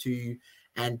off to you?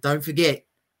 And don't forget,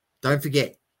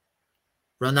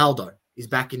 Ronaldo is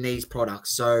back in these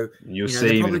products. So you'll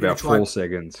see him in about 4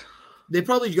 seconds. They're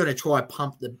probably going to try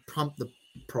pump the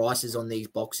prices on these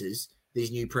boxes,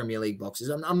 these new Premier League boxes.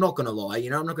 I'm not going to lie.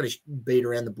 You know, I'm not going to beat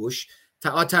around the bush.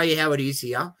 I'll tell you how it is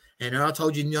here. And I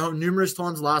told you, numerous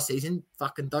times last season,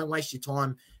 fucking don't waste your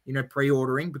time,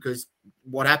 pre-ordering, because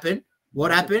what happened?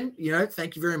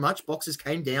 Thank you very much. Boxes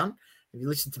came down. If you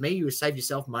listen to me, you would save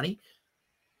yourself money.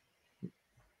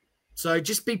 So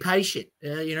just be patient.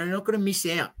 You're not going to miss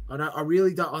out. I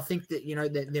really don't. I think that,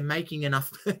 that they're making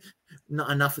enough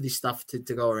enough of this stuff to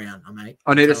go around.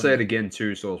 I need to say it again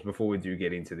too, Sauce, before we do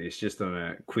get into this, just on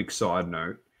a quick side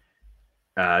note.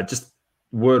 Just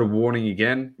word of warning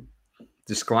again,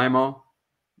 disclaimer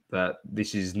that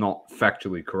this is not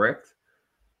factually correct,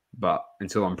 but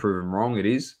until I'm proven wrong, it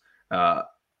is.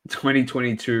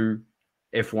 2022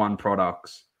 F1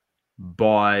 products,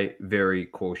 buy very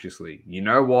cautiously. You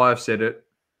know why I've said it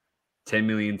 10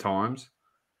 million times.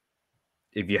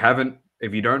 If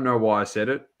you don't know why I said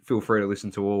it, feel free to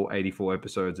listen to all 84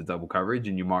 episodes of Double Coverage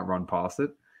and you might run past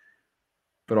it.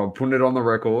 But I'm putting it on the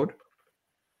record.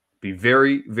 Be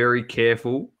very, very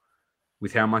careful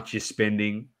with how much you're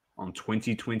spending on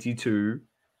 2022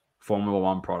 Formula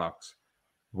One products.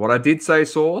 What I did say,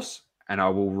 Sauce, and I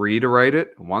will reiterate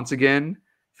it once again,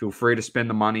 feel free to spend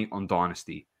the money on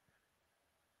Dynasty.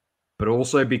 But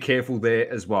also be careful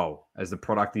there as well, as the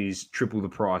product is triple the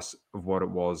price of what it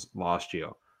was last year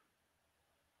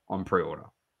on pre-order.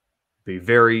 Be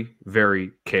very,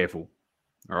 very careful.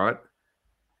 All right?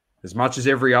 As much as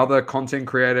every other content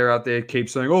creator out there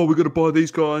keeps saying, oh, we've got to buy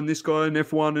this guy and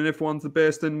F1, and F1's the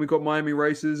best, and we got Miami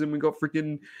races, and we got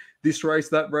freaking this race,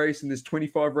 that race, and there's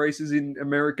 25 races in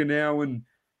America now, and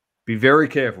be very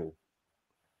careful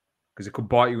because it could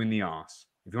bite you in the ass.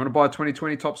 If you want to buy a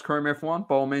 2020 Topps Chrome F1,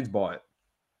 by all means, buy it.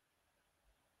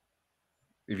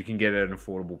 If you can get it at an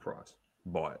affordable price,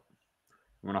 buy it.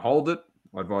 You want to hold it?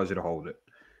 I advise you to hold it.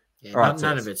 Yeah,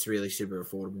 none of it's really super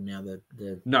affordable now.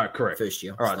 No, correct. First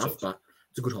year stuff, but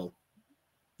it's a good hold.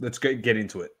 Let's get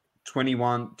into it.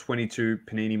 21-22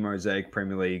 Panini Mosaic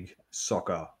Premier League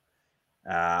Soccer.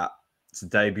 It's the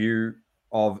debut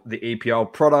of the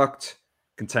EPL product.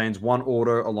 Contains one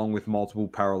order along with multiple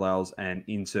parallels and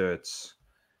inserts.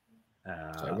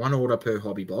 So one order per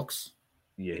hobby box.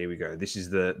 Yeah, here we go. This is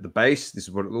the base. This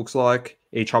is what it looks like.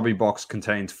 Each hobby box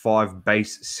contains 5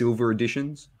 base silver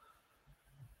editions.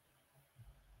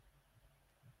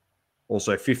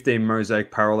 Also, 15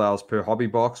 Mosaic parallels per hobby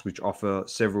box, which offer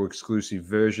several exclusive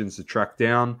versions to track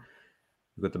down.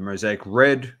 We've got the Mosaic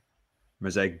Red,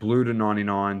 Mosaic Blue to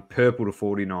 99, Purple to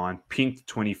 49, Pink to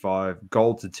 25,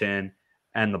 Gold to 10,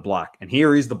 and the Black. And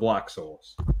here is the black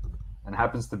source. And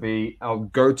happens to be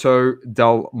Alberto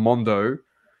Del Mondo,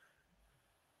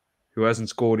 who hasn't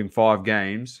scored in 5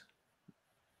 games,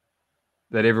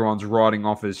 that everyone's writing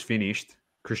off as finished,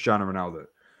 Cristiano Ronaldo.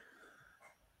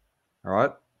 All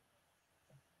right.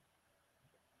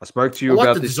 I spoke to you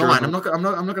about the this design. I'm not going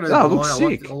to. No, it looks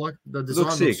sick. I like the design.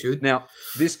 Looks Looks sick. good. Now,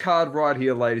 this card right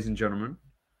here, ladies and gentlemen,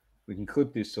 we can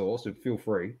clip this source, so feel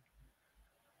free.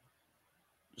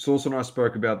 Source and I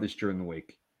spoke about this during the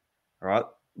week. All right.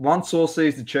 Once Source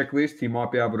sees the checklist, he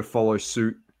might be able to follow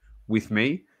suit with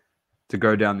me to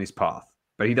go down this path.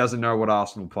 But he doesn't know what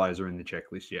Arsenal players are in the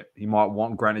checklist yet. He might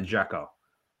want Granit Xhaka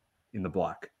in the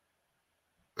black.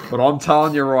 But I'm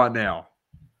telling you right now,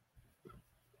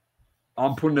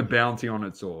 I'm putting a bounty on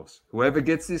it, Source. Whoever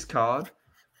gets this card,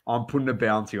 I'm putting a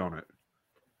bounty on it.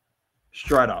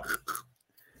 Straight up.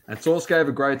 And Source gave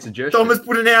a great suggestion. Thomas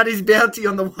putting out his bounty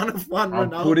on the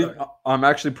 1-of-1 Ronaldo. I'm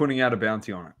actually putting out a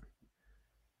bounty on it.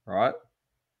 All right?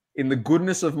 In the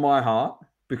goodness of my heart,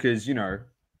 because, you know,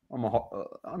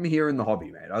 I'm here in the hobby,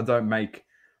 mate. I don't make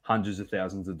hundreds of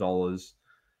thousands of dollars,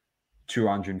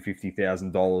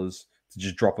 $250,000 to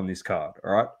just drop on this card,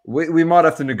 all right? We might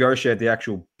have to negotiate the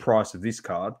actual price of this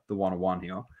card, the 1-of-1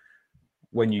 here,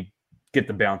 when you get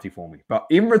the bounty for me. But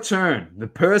in return, the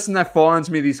person that finds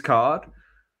me this card,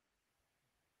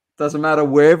 doesn't matter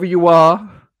wherever you are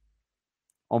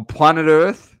on planet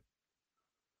Earth,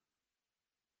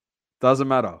 doesn't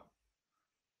matter.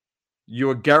 You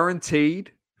are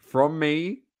guaranteed from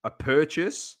me a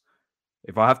purchase.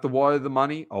 If I have to wire the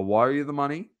money, I'll wire you the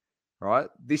money. All right.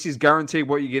 This is guaranteed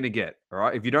what you're going to get. All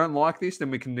right. If you don't like this, then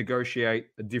we can negotiate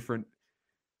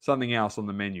something else on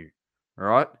the menu. All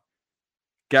right.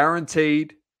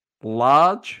 Guaranteed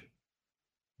large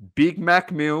Big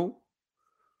Mac meal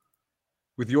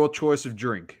with your choice of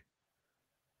drink.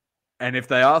 And if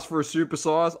they ask for a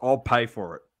supersize, I'll pay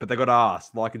for it. But they got to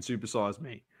ask, like and supersize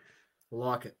me.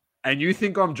 Like it. And you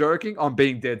think I'm joking? I'm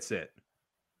being dead set.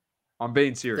 I'm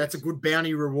being serious. That's a good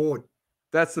bounty reward.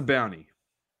 That's the bounty.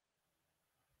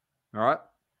 All right?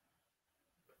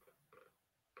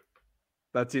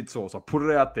 That's it, Source. I'll put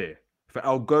it out there for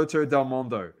Alberto Del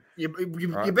Mondo. You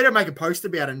right? better make a post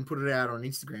about it and put it out on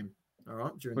Instagram. All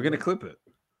right? We're going to clip it.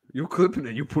 You're clipping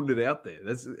it. You're putting it out there.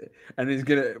 And it's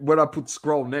going to, when I put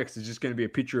scroll next, it's just going to be a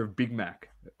picture of Big Mac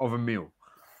of a meal.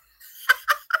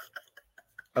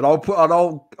 And I'll put it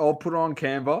on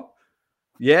Canva.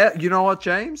 Yeah, you know what,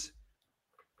 James?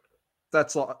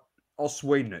 That's like, I'll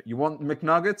sweeten it. You want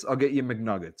McNuggets? I'll get you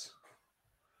McNuggets.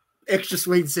 Extra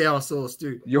sweet and sour sauce,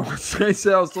 dude. You want sweet and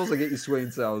sour sauce? I'll get you sweet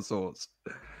and sour sauce.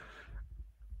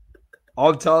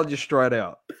 I'm telling you straight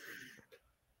out.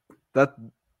 That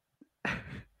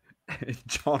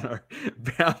Jono,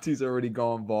 Bounty's already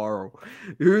gone viral.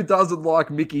 Who doesn't like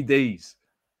Mickey D's?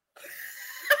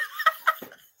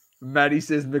 Maddie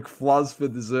says McFluzz for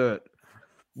dessert.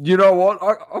 You know what?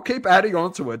 I'll keep adding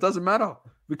on to it. Doesn't matter.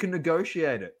 We can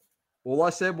negotiate it. All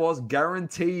I said was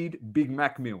guaranteed Big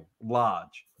Mac meal,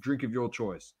 large, drink of your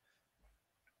choice.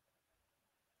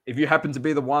 If you happen to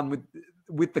be the one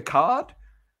with the card,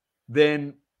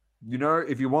 then, you know,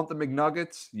 if you want the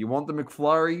McNuggets, you want the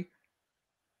McFlurry,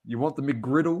 you want the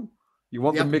McGriddle, you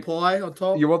want the pie on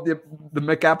top, you want the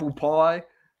McApple pie,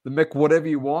 the Mc whatever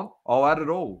you want, I'll add it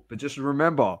all. But just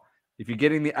remember, if you're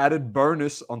getting the added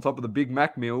bonus on top of the Big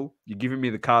Mac meal, you're giving me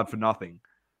the card for nothing.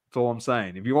 That's all I'm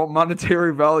saying. If you want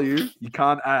monetary value, you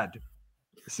can't add.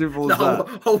 Simple as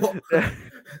that.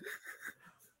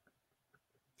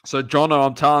 So, Jono,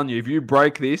 I'm telling you, if you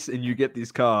break this and you get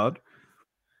this card,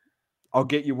 I'll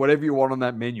get you whatever you want on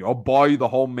that menu. I'll buy you the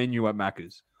whole menu at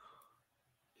Macca's.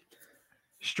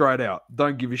 Straight out.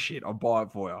 Don't give a shit. I'll buy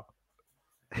it for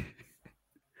you.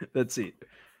 That's it.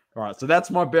 All right, so that's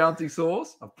my bounty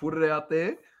source. I've put it out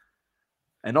there.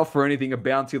 And not for anything, a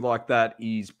bounty like that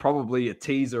is probably a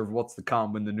teaser of what's to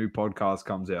come when the new podcast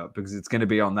comes out, because it's going to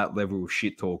be on that level of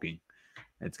shit talking.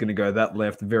 It's going to go that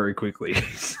left very quickly.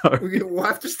 So we'll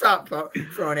have to start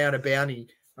throwing out a bounty,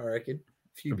 I reckon.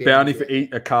 A bounty for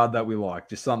a card that we like,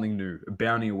 just something new. A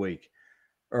bounty a week.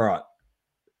 All right.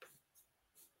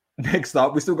 Next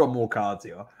up, we still got more cards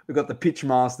here. We've got the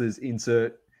Pitchmasters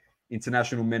insert,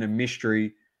 International Men of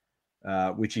Mystery,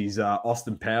 which is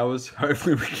Austin Powers.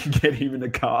 Hopefully we can get him in a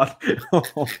card.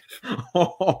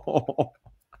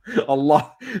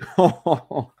 Allah.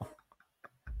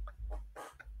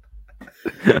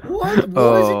 What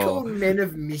is it called? Men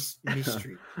of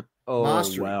Mystery. Oh,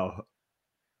 Mastery. wow.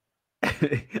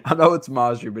 I know it's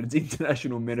Mastery, but it's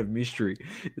International Men of Mystery.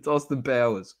 It's Austin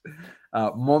Powers.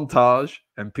 Montage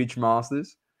and Pitch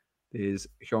Masters. There's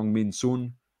Hyung-Min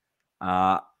Sun.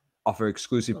 Offer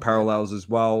exclusive Okay. parallels as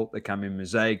well. They come in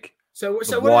Mosaic. So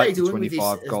The what are white they to doing with this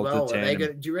 25, as gold to well?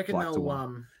 10, Do you reckon black to they'll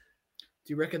 1.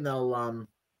 Do you reckon they'll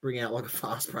bring out like a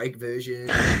fast break version,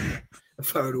 a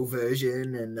photo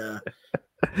version, and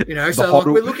you know? The So like,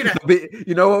 hodl- we're looking at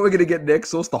You know what we're gonna get next?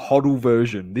 Sauce? The hodl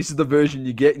version. This is the version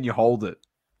you get and you hold it.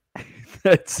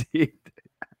 That's it.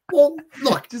 well,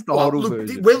 like Just the well, hodl look,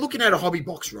 version. we're looking at a hobby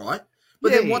box, right?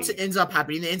 But then Yeah. what's it ends up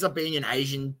happening? It ends up being an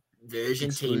Asian version,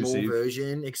 Exclusive. Tmall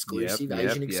version, exclusive, Yep,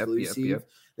 Asian yep, exclusive. yep.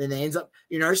 Then it ends up,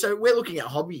 you know. So we're looking at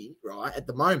hobby right at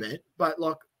the moment, but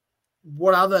like,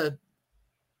 what other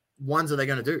ones are they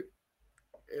going to do?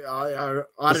 I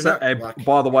don't know. Like,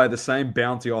 By the way, the same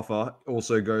bounty offer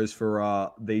also goes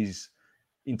for these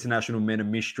International Men of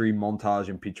Mystery, Montage,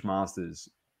 and Pitch Masters.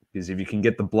 Because if you can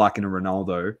get the black in a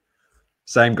Ronaldo,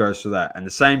 same goes for that. And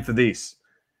the same for this,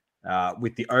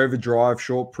 with the Overdrive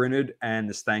short printed and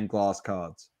the stained glass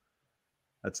cards.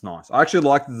 That's nice. I actually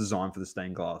like the design for the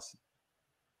stained glass.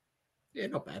 yeah,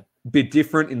 not bad. Bit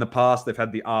different in the past. They've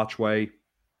had the archway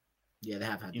Yeah, they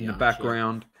have had in the arch,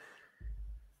 background.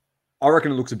 I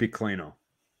reckon it looks a bit cleaner,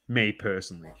 me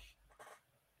personally.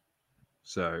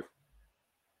 So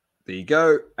there you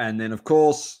go. And then, of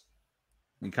course,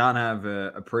 you can't have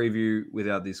a preview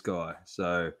without this guy.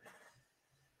 So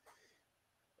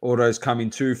autos come in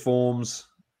two forms,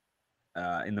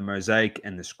 in the Mosaic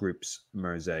and the Scripps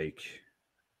Mosaic.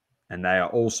 And they are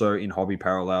also in hobby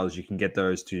parallels. You can get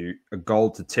those to a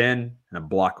gold to 10 and a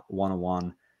black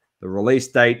 101. The release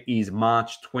date is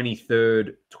March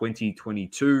 23rd,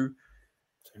 2022.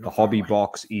 So The not far hobby away.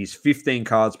 box is 15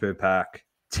 cards per pack,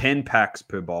 10 packs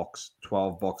per box,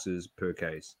 12 boxes per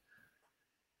case.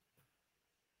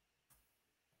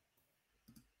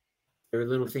 There's a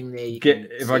little thing there.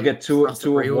 If I get two of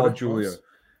pre-order what, Julia?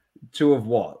 Two of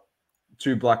what?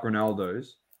 Two black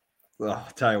Ronaldos. I'll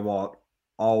tell you what,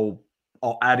 I'll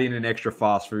add in an extra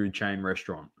fast food chain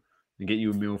restaurant and get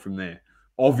you a meal from there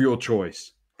of your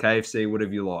choice. KFC,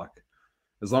 whatever you like.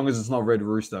 As long as it's not Red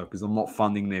Rooster, because I'm not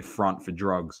funding their front for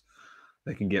drugs.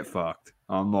 They can get fucked.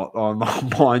 I'm not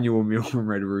buying you a meal from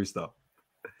Red Rooster.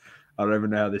 I don't even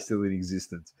know how they're still in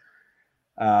existence.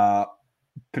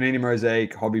 Panini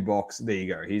Mosaic, hobby box. There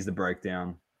you go. Here's the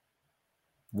breakdown.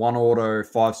 1 auto,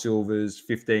 5 silvers,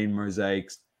 15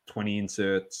 mosaics, 20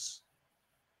 inserts,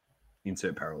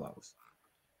 insert parallels.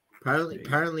 Apparently,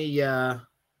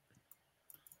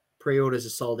 pre-orders are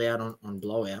sold out on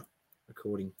Blowout,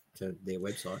 according to their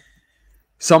website.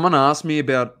 Someone asked me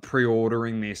about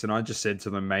pre-ordering this, and I just said to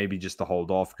them maybe just to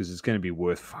hold off because it's going to be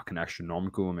worth fucking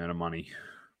astronomical amount of money.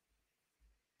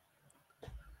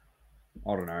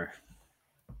 I don't know.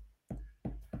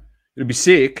 It'd be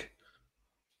sick.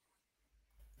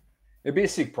 It'd be a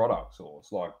sick product,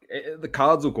 Source. Like, the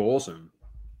cards look awesome.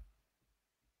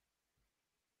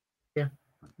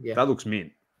 Yeah. That looks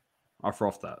mint. I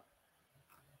frothed that.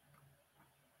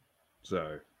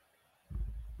 So,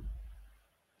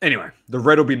 anyway, the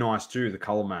red will be nice too. The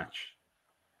color match,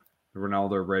 the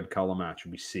Ronaldo red color match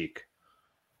will be sick.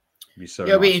 It'll be so.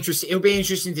 It'll be nice. interesting. It'll be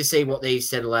interesting to see what these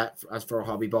settle at as for a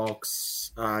hobby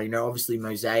box. You know, obviously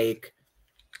Mosaic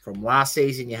from last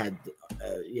season. You had,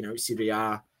 you know, Serie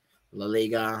A, La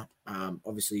Liga.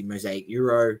 Obviously Mosaic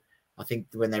Euro. I think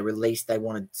when they released, they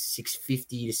wanted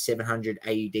 650 to 700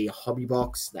 AUD hobby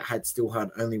box that still had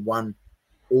only one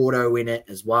auto in it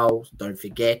as well. Don't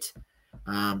forget.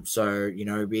 So, you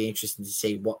know, it'd be interesting to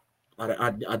see what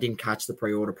I didn't catch the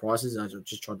pre-order prices. I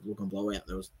just tried to look on Blowout.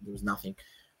 There was nothing.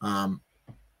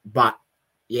 But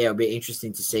yeah, it'll be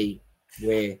interesting to see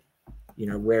where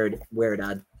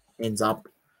it ends up.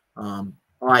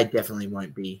 I definitely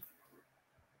won't be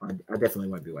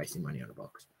wasting money on a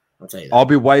box. I'll tell you that. I'll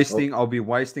be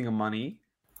wasting a money.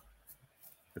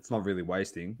 It's not really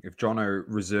wasting. If Jono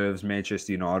reserves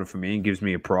Manchester United for me and gives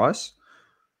me a price,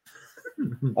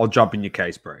 I'll jump in your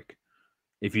case break.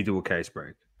 If you do a case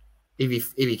break,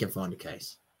 if you can find a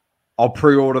case, I'll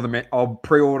pre-order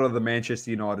the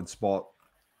Manchester United spot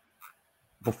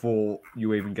before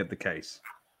you even get the case.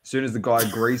 As soon as the guy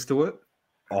agrees to it,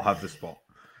 I'll have the spot.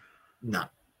 no.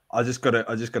 I just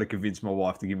gotta convince my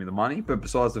wife to give me the money. But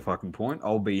besides the fucking point,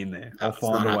 I'll be in there. I'll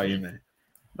find a way in there.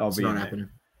 It's not happening.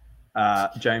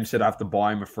 James said I have to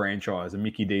buy him a franchise, a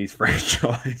Mickey D's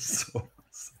franchise.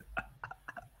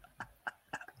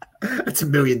 That's $1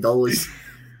 million.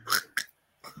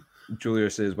 Julio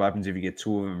says, what happens if you get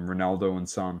two of them, Ronaldo and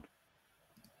Son?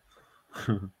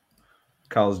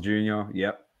 Carlos Jr.,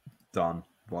 yep, done.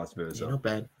 Vice versa. Yeah, not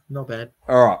bad. Not bad.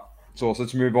 All right. So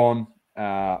let's move on.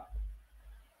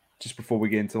 Just before we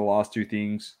get into the last two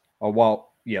things.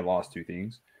 Last two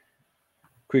things.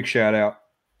 Quick shout out.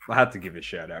 I had to give a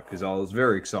shout out because I was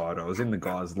very excited. I was in the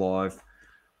guys live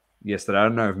yesterday. I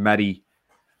don't know if Matty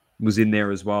was in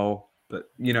there as well,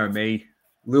 but you know me,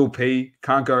 Lil P,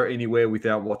 can't go anywhere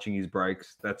without watching his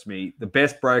breaks. That's me. The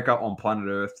best breaker on planet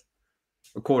Earth,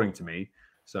 according to me.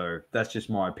 So that's just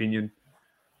my opinion.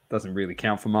 Doesn't really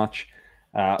count for much.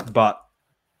 But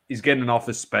he's getting an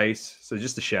office space. So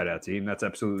just a shout out to him. That's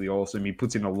absolutely awesome. He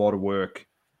puts in a lot of work,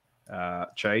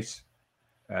 Chase,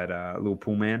 at Little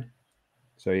Pool Man.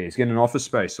 So yeah, he's getting an office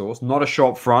space, Source. Not a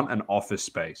shop front, an office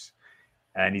space.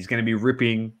 And he's going to be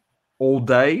ripping all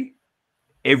day,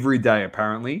 every day,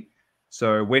 apparently.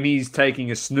 So when he's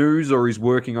taking a snooze or he's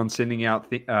working on sending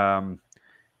out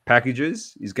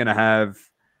packages, he's going to have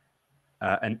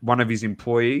one of his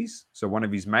employees, so one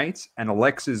of his mates, and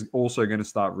Alexa's also going to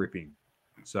start ripping.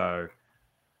 So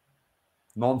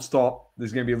non-stop,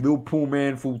 there's going to be a Little Pool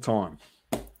Man full time.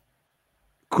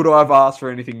 Could I have asked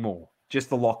for anything more? Just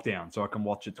the lockdown, so I can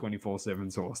watch it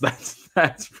 24/7 Source.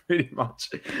 That's pretty much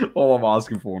all I'm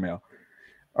asking for now.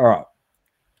 All right,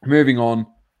 moving on.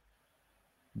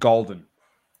 Golden.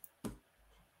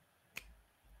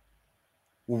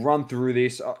 We'll run through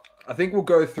this. I think we'll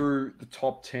go through the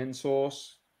top 10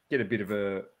 Source, get a bit of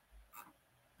a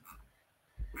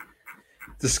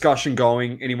discussion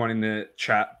going. Anyone in the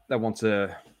chat that wants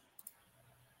to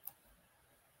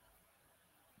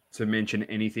mention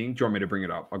anything, do you want me to bring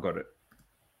it up? I got it.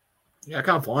 Yeah, I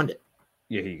can't find it.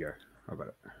 Yeah, here you go. I got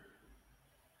it.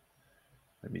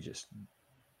 Let me just...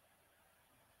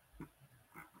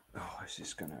 Oh, is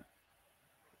this going to...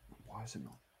 Why is it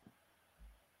not?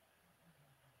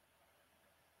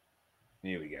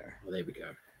 Here we go. Well, there we go.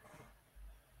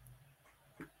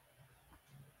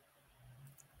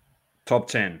 Top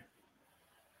 10.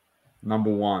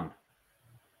 Number 1.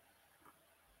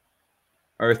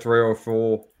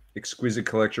 0304 Exquisite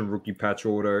Collection Rookie Patch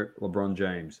Auto, LeBron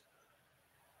James.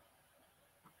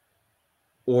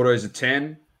 Autos a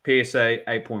 10, PSA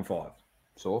 8.5.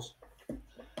 Source.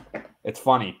 It's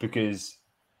funny because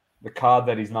the card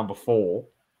that is number 4,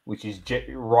 which is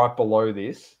right below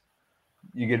this,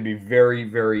 you're going to be very,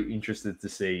 very interested to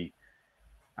see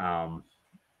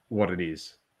what it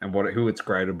is and who it's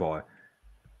graded by.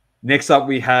 Next up,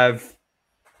 we have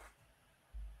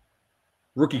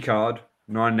rookie card,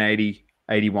 980,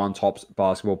 81 Topps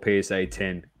Basketball PSA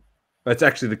 10. That's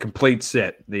actually the complete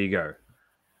set. There you go.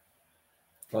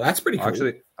 Well, that's pretty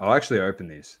cool. I'll actually open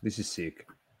this. This is sick.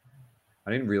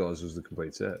 I didn't realize it was the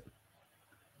complete set.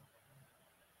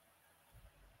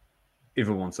 If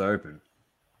it wants to open.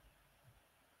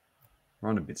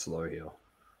 Run a bit slow here.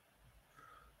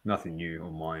 Nothing new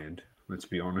on my end. Let's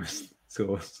be honest.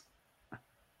 Source.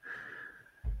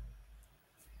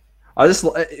 I just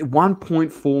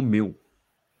 1.4 mil.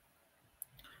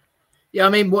 Yeah, I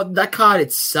mean, what that card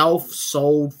itself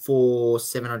sold for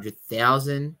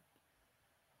 700,000.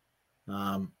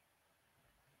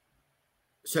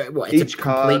 So what? It's each a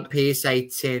complete card, PSA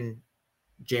 10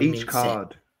 gem each mint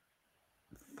card.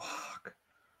 Set. Fuck.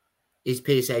 Is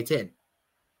PSA 10.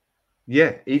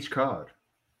 Yeah, each card.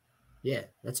 Yeah,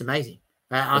 that's amazing.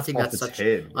 I think that's such.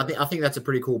 Head, I think that's a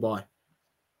pretty cool buy.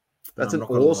 That's an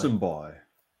awesome buy.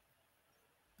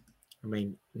 I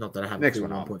mean, not that I have Next one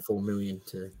 1.4 million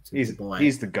to buy.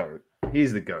 He's the GOAT.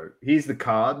 He's the GOAT. He's the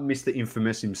card, Mr.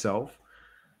 Infamous himself.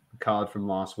 The card from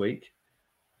last week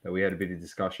that we had a bit of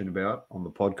discussion about on the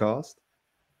podcast.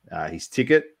 His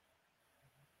ticket,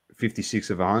 56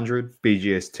 of 100,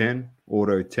 BGS 10,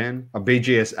 Auto 10,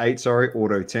 BGS 8, sorry,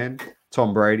 Auto 10,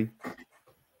 Tom Brady.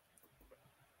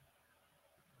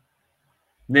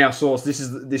 Now, Source, this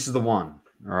is the one,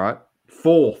 all right?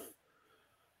 4th.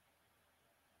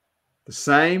 The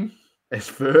same as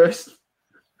first.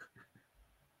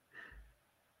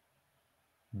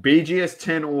 BGS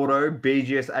 10 Auto,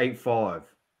 BGS 8.5.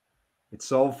 It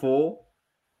sold for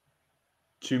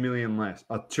 $2 million less,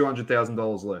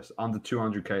 $200,000 less, under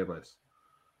 200K less.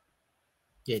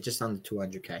 Yeah, just under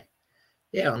 200K.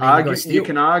 Yeah, I mean, you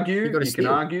can argue,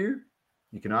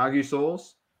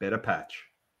 Source, better patch.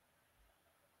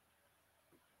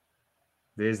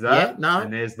 There's that. Yeah, no,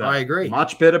 and there's that. I agree.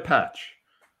 Much better patch.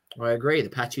 I agree. The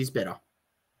patch is better.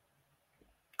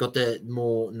 Got the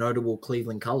more notable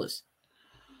Cleveland colors.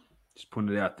 Just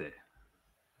putting it out there.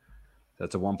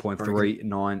 That's a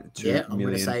 1.392 yeah, I'm million.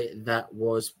 going to say that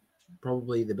was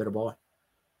probably the better buy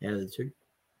out of the two.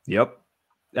 Yep.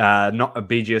 Not a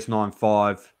BGS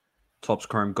 9.5 Topps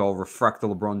Chrome Gold Refractor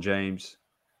LeBron James.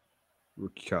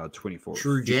 Rookie card 24.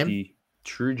 True gem.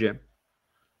 True gem.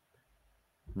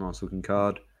 Nice looking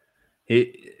card.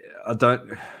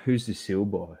 Who's this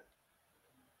sealed by?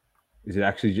 Is it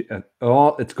actually?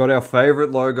 It's got our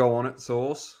favorite logo on it,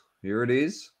 Source. Here it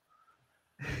is.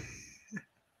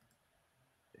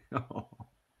 Oh,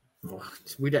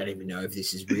 we don't even know if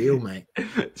this is real, mate.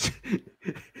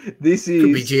 This is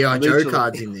could be GI Joe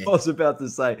cards in there. I was about to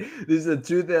say this is a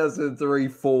 2003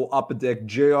 Fall Upper Deck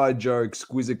GI Joe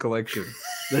exquisite collection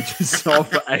that just sold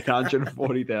for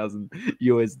 $840,000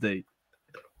 USD.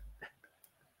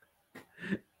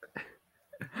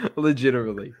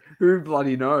 Legitimately, who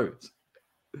bloody knows?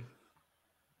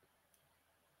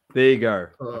 There you go,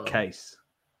 a case,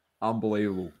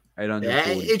 unbelievable. 840.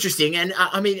 Yeah, interesting, and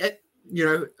I mean,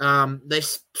 they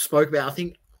spoke about. I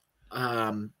think,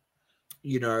 I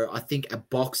think a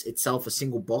box itself, a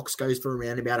single box, goes for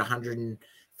around about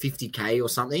 150K or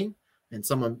something, and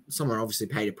someone obviously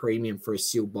paid a premium for a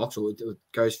sealed box, or it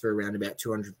goes for around about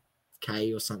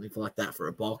 200K or something like that for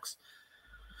a box.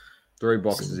 3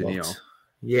 boxes in here.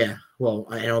 Yeah, well,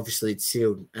 and obviously it's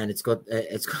sealed, and it's got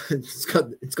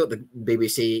the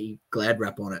BBC Glad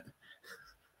wrap on it.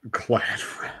 Glad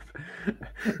wrap.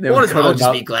 Might as well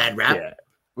just be Glad wrap. Yeah.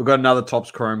 We've got another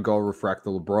Topps Chrome Gold Refractor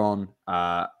LeBron.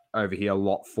 Over here,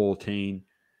 lot 14,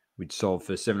 which sold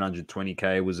for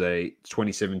 $720K, was a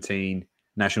 2017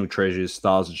 National Treasures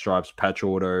Stars and Stripes patch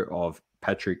auto of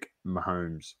Patrick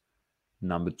Mahomes,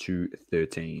 number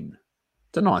 213.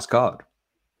 It's a nice card.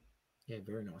 Yeah,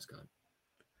 very nice card.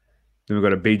 Then we've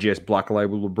got a BGS Black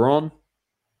Label LeBron.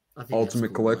 I think Ultimate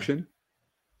cool Collection. Buy.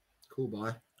 Cool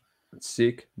buy. That's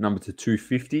sick. Number to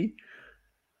 250.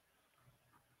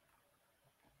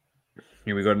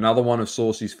 Here we got another one of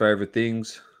Saucy's favorite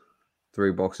things.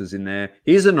 3 boxes in there.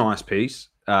 Here's a nice piece.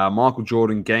 Michael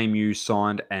Jordan game used,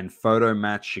 signed, and photo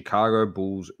match Chicago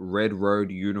Bulls Red Road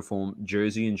uniform,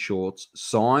 jersey and shorts,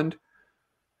 signed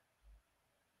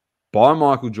by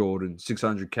Michael Jordan,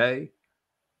 600K.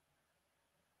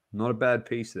 Not a bad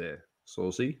piece there,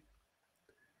 Saucy.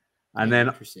 And then,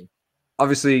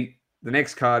 obviously, the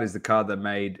next card is the card that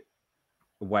made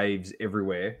waves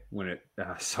everywhere when it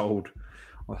sold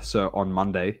on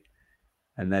Monday.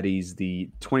 And that is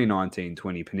the 2019-20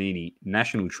 Panini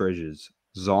National Treasures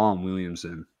Zion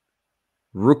Williamson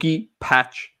rookie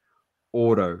patch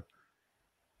auto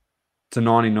to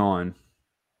 99.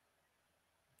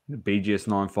 The BGS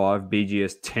 95,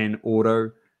 BGS 10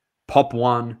 auto, pop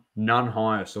 1, none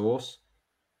higher, Source.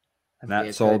 And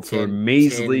that sold for a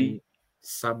measly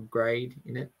subgrade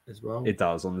in it as well. It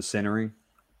does on the centering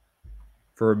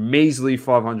for a measly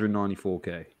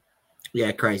 594K.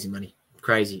 Yeah, crazy money.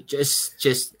 Crazy. Just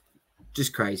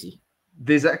crazy.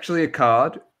 There's actually a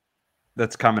card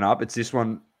that's coming up. It's this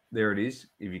one. There it is.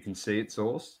 If you can see it,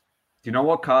 Source. Do you know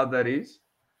what card that is?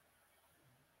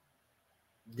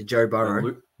 The Joe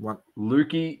Burrow one.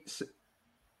 Lukey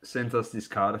sent us this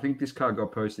card. I think this card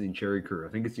got posted in Cherry Crew.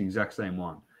 I think it's the exact same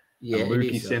one. Yeah, and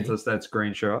Lukey sent us that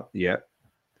screenshot. Yeah.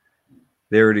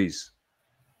 There it is.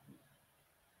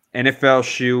 NFL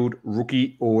Shield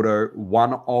rookie auto,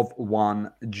 1 of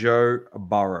 1, Joe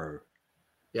Burrow.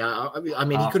 Yeah, I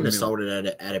mean, he couldn't have sold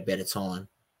it at a better time.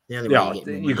 The only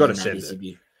way you got to send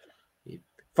it.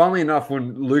 Funnily enough,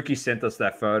 when Lukey sent us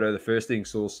that photo, the first thing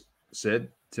Source said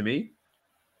to me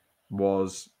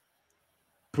was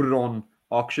put it on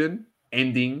auction,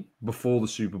 ending before the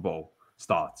Super Bowl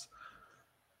starts.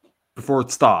 Before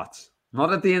it starts.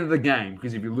 Not at the end of the game,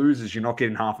 because if he loses, you're not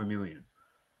getting $500,000.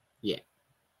 Yeah.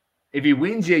 If he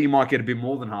wins, you might get a bit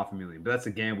more than $500,000, but that's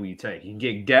a gamble you take. You can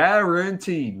get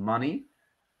guaranteed money,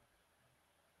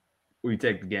 or you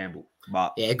take the gamble.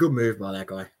 But yeah, good move by that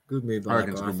guy. Good move by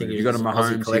that guy. I think you got a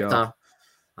Mahomes collector.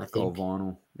 I think gold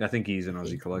vinyl. I think he's an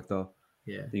Aussie collector.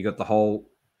 Yeah. You got the whole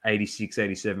 86,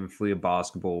 87 Fleer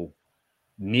basketball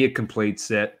near complete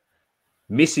set.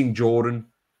 Missing Jordan.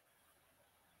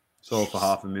 Sold for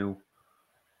 $500,000.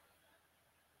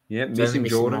 Yeah, missing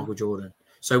Jordan. Michael Jordan.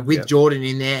 So with Jordan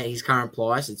in there, his current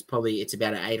price, it's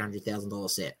about an $800,000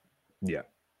 set. Yeah.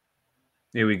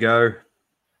 Here we go.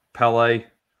 Pele.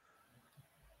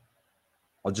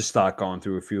 I'll just start going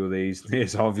through a few of these.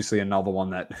 There's obviously another one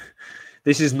that...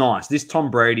 This is nice. This Tom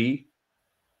Brady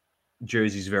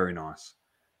jersey is very nice.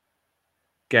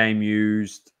 Game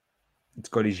used. It's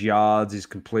got his yards, his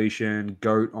completion,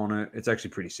 GOAT on it. It's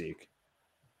actually pretty sick.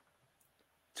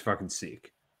 It's fucking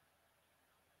sick.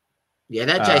 Yeah,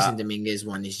 that Jason Dominguez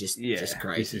one is just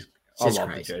crazy. I love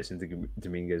the Jason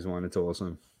Dominguez one. It's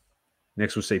awesome.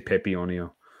 Next, we'll see Pepe on here.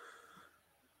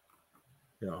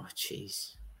 Oh,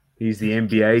 jeez. Here's the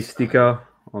NBA sticker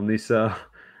on this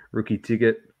rookie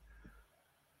ticket.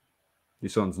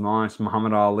 This one's nice.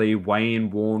 Muhammad Ali, weigh-in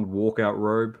worn walkout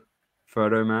robe,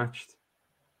 photo matched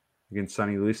against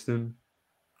Sonny Liston.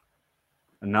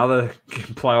 Another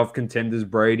playoff contenders,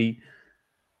 Brady.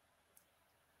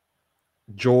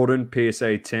 Jordan,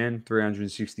 PSA 10,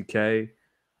 360K.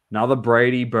 Another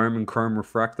Brady, Bowman Chrome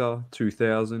Refractor,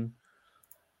 2000.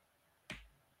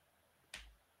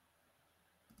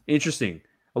 Interesting.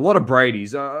 A lot of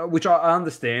Brady's, which I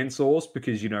understand, Source,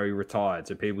 because, he retired.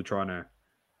 So people trying to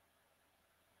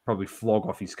probably flog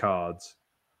off his cards.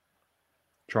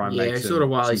 Try and make sort of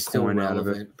while some he's still coin out of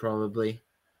it. relevant, probably.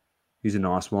 He's a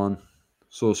nice one.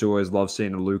 Source always loves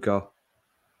seeing a Luka.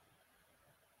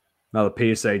 Another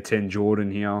PSA 10 Jordan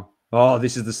here. Oh,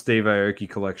 this is the Steve Aoki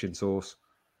collection, Source.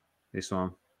 This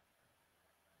one.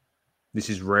 This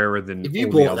is rarer than if you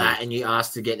all the bought others. that and you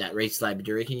asked to get that reslab,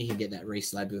 do you reckon you can get that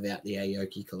reslab without the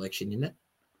Aoki collection in it?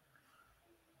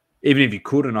 Even if you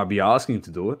couldn't, I'd be asking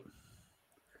to do it.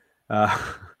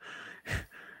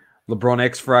 LeBron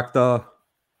X Fractor.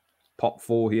 Pop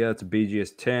 4 here. It's a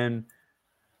BGS 10.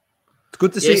 It's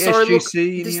good to see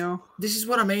SGC in here. This is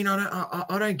what I mean. I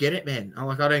don't get it, man.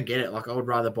 I don't get it. Like, I would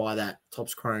rather buy that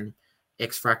Topps Chrome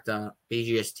X Fractor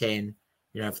BGS 10,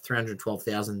 for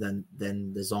 312,000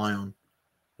 than the Zion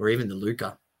or even the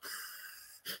Luka.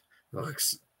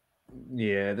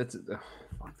 Yeah, that's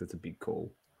a big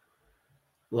call.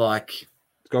 Like,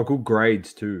 it's got good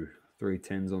grades too.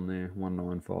 310s on there,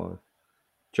 195.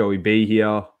 Joey B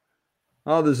here.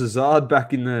 Oh, there's a Zard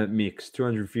back in the mix,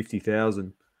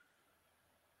 250,000.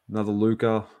 Another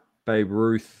Luka, Babe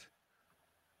Ruth,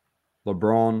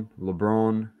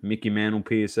 LeBron, Mickey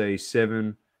Mantle, PSA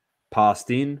 7, passed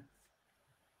in.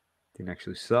 Didn't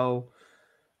actually sell.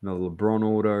 Another LeBron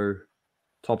auto,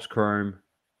 Topps Chrome,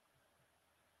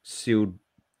 sealed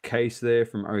case there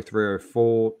from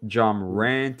 0304. Ja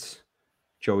Morant,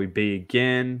 Joey B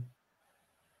again.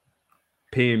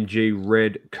 PMG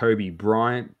Red Kobe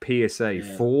Bryant, PSA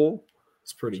 4.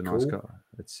 It's pretty cool. Nice card.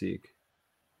 That's sick.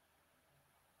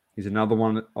 Here's another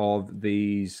one of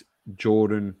these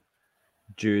Jordan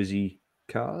jersey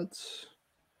cards.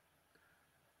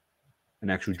 An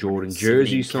actual Jordan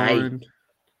jersey signed.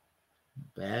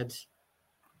 Bad.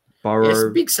 Burrow. Yes,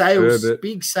 big sales. Herbert.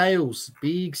 Big sales.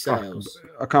 Big sales.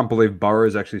 I can't believe Burrow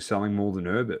is actually selling more than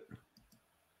Herbert.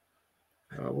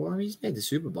 Well, he's made the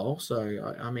Super Bowl, so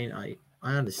I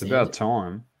understand. It's about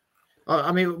time.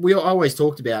 We always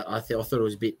talked about. I thought it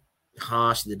was a bit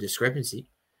harsh, the discrepancy.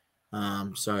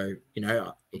 So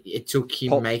it took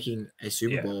him making a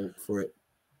Super Bowl for it.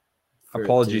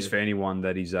 Apologies for anyone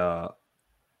that is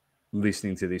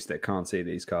listening to this that can't see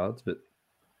these cards, but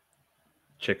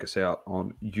check us out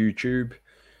on YouTube.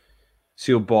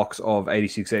 Sealed box of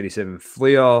 86-87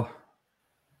 Fleer.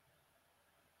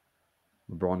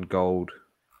 LeBron Gold.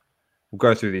 We'll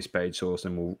go through this page Source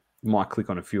and we might click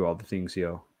on a few other things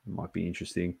here. It might be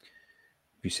interesting.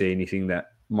 If you see anything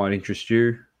that might interest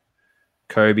you.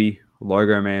 Kobe,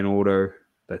 Logo Man auto.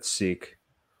 That's sick.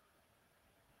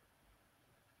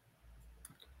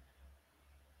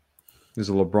 There's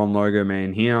a LeBron Logo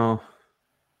Man here.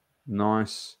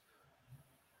 Nice.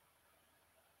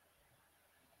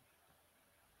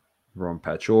 LeBron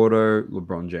Patch auto.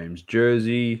 LeBron James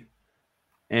jersey.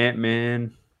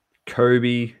 Ant-Man.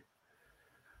 Kobe.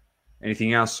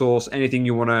 Anything else, Source? Anything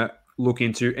you want to look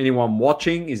into? Anyone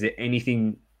watching? Is there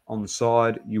anything on the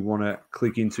side you want to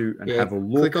click into and have a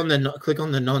look? Click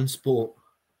on the non-sport.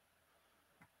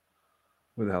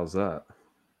 Where the hell's that?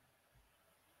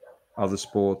 Other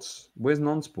sports. Where's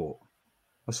non-sport?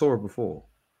 I saw it before.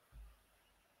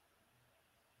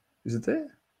 Is it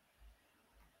there?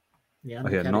 Yeah,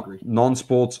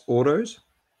 non-sports autos.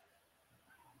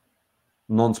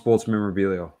 Non-sports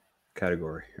memorabilia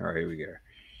category. All right, here we go.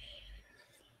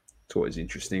 It's always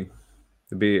interesting.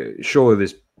 Surely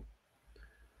this.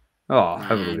 Oh,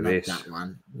 have a look at this. Not that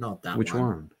one. Not that Which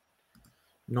one?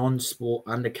 Non-sport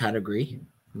under category.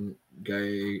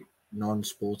 Go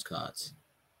non-sports cards.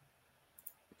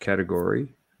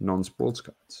 Category non-sports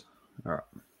cards. All right.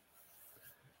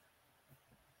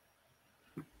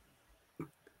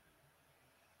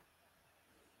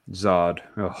 Zard.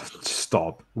 Oh,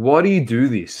 stop. Why do you do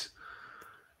this?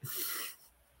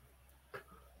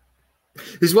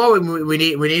 This is why we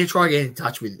need to try and get in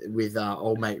touch with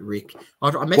old mate Rick. I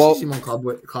messaged him on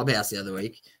Clubhouse the other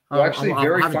week. Well, actually,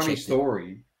 very funny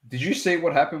story. Did you see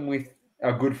what happened with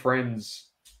our good friends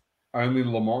Only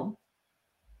Lamont?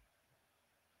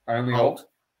 Only Alt?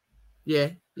 Yeah.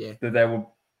 That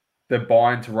they're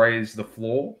buying to raise the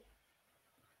floor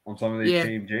on some of these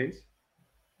PMGs?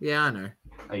 Yeah, I know.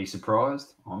 Are you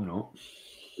surprised? I'm not.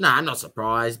 Nah, I'm not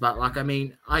surprised, but like, I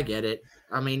mean, I get it.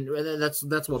 I mean,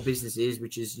 that's what business is,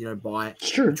 which is, you know, It's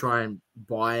true. try and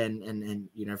buy and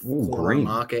you know, Ooh, corner a green.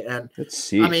 market. And That's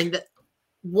sick. I mean,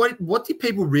 what did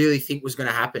people really think was going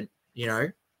to happen? You know,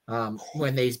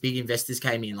 when these big investors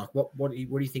came in, like what do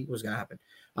you think was going to happen?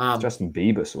 Justin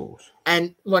Bieber sauce.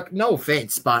 And like, no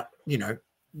offense, but you know,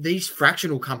 these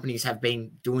fractional companies have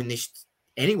been doing this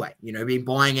anyway. You know, been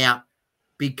buying out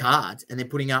big cards and then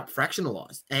putting up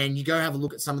fractionalized. And you go have a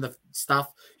look at some of the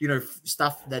stuff, you know,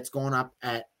 stuff that's gone up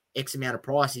at X amount of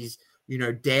prices, you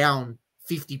know, down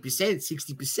 50%,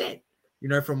 60%, you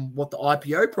know, from what the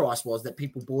IPO price was that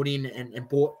people bought in and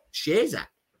bought shares at.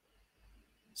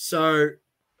 So,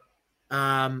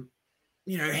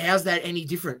 you know, how's that any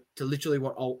different to literally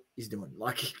what Alt is doing?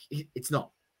 Like, it's not,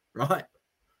 right?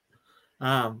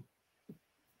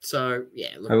 So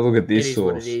yeah, have a look at this it is sauce.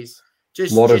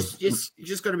 what it is.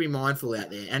 Just got to be mindful out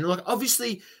there. And look,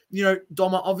 obviously, you know,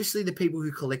 Doma, obviously the people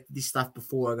who collected this stuff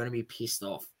before are going to be pissed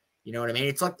off. You know what I mean?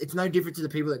 It's like, it's no different to the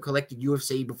people that collected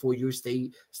UFC before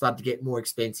UFC started to get more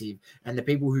expensive. And the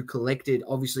people who collected,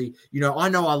 obviously, you know, I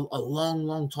know a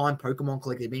long time Pokemon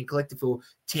collector, been collected for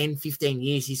 10, 15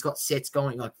 years. He's got sets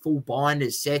going, like full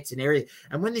binders, sets and everything.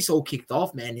 And when this all kicked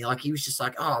off, man, he was just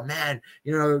like, oh man,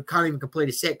 you know, can't even complete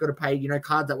a set. Got to pay, you know,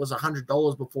 card that was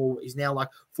 $100 before is now like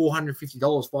 $450,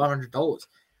 $500.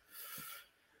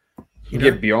 You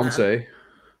get Beyonce.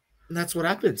 That's what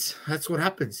happens. That's what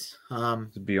happens.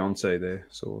 It's Beyonce there,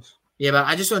 sauce. Yeah, but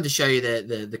I just wanted to show you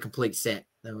the complete set.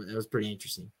 That was pretty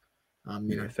interesting.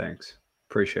 You know, thanks.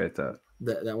 Appreciate that.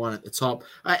 That one at the top.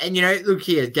 And, you know, look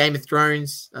here, Game of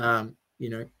Thrones, you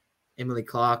know, Emilia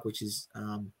Clarke, which is the,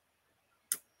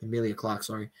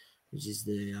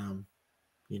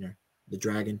 you know, the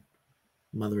dragon,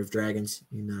 mother of dragons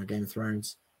in Game of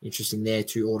Thrones. Interesting there,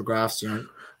 2 autographs, you know.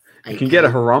 You can get a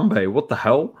Harambe. What the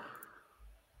hell?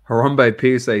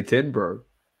 Harambe PSA 10, bro.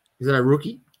 Is that a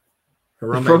rookie?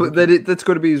 That's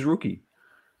got to be his rookie.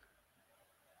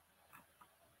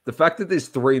 The fact that there's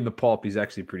 3 in the pop is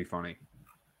actually pretty funny.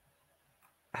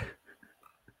 There's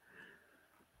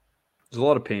a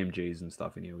lot of PMGs and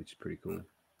stuff in here, which is pretty cool. A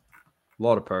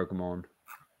lot of Pokemon.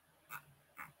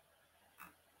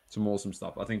 Some awesome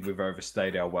stuff. I think we've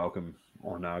overstayed our welcome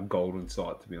on our golden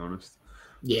site, to be honest.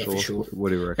 Yeah, for sure. What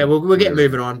do you reckon? Yeah, we'll get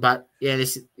moving on, but yeah,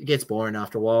 this gets boring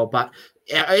after a while. But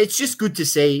it's just good to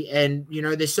see, and you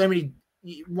know, there's so many.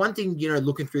 One thing, you know,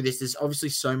 looking through this, there's obviously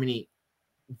so many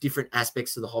different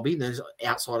aspects to the hobby. There's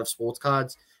outside of sports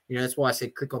cards. You know, that's why I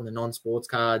said click on the non-sports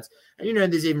cards, and you know,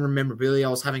 there's even memorabilia.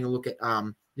 I was having a look at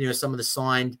you know, some of the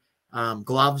signed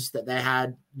gloves that they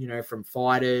had, you know, from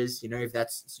fighters. You know, if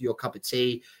that's your cup of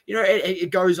tea, you know,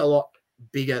 it goes a lot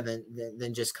bigger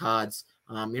than just cards.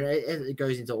 You know, it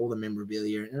goes into all the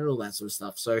memorabilia and all that sort of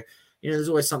stuff. So, you know, there's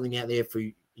always something out there for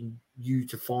you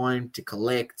to find, to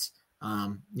collect.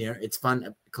 You know, it's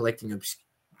fun collecting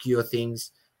obscure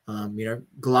things. You know,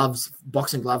 gloves,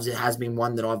 boxing gloves, it has been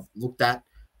one that I've looked at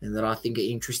and that I think are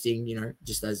interesting, you know,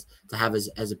 just as to have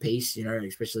as a piece, you know,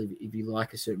 especially if you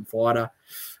like a certain fighter.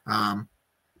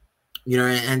 You know,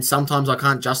 and sometimes I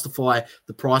can't justify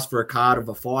the price for a card of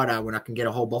a fighter when I can get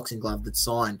a whole boxing glove that's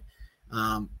signed.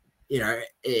 You know,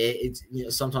 you know,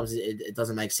 sometimes it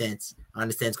doesn't make sense. I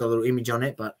understand it's got a little image on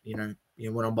it, but you know,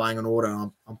 when I'm buying an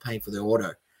auto, I'm paying for the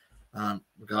auto,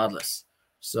 regardless.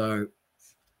 So,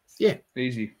 yeah,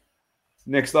 easy.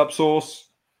 Next up, Sauce.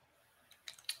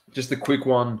 Just a quick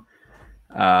one.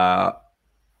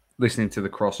 Listening to the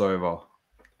crossover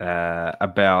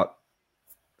about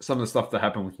some of the stuff that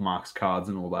happened with Mark's cards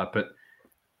and all that, but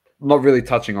not really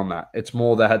touching on that. It's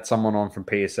more they had someone on from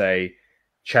PSA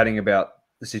chatting about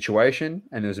the situation,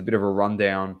 and there was a bit of a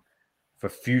rundown for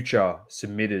future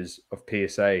submitters of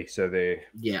PSA. So they're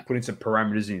putting some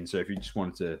parameters in. So if you just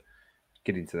wanted to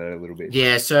get into that a little bit.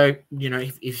 Yeah, so, you know,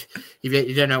 if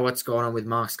you don't know what's going on with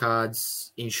Mark's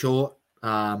cards, in short,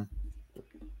 there's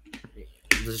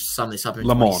sum this up in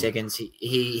 20 seconds.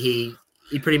 He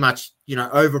pretty much, you know,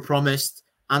 overpromised,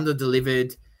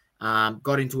 under-delivered,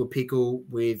 got into a pickle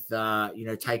with, you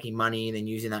know, taking money and then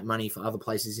using that money for other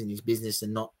places in his business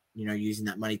and not, you know, using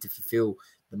that money to fulfill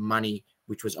the money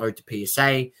which was owed to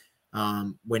PSA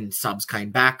when subs came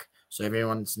back. So if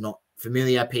everyone's not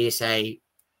familiar, PSA,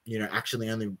 you know, actually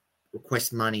only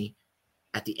request money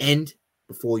at the end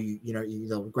before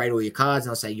they'll grade all your cards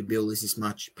and they'll say your bill is this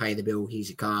much, pay the bill, here's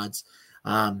your cards.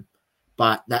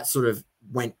 But that sort of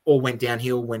went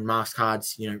downhill when Mark's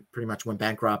cards, you know, pretty much went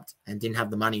bankrupt and didn't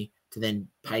have the money to then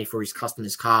pay for his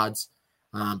customers' cards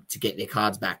to get their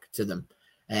cards back to them.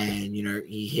 And, you know,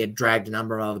 he had dragged a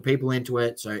number of other people into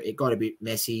it. So it got a bit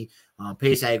messy.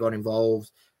 PSA got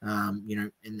involved. You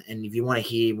know, and if you want to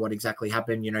hear what exactly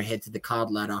happened, you know, head to the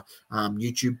Card Ladder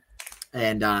YouTube,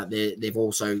 and they've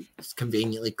also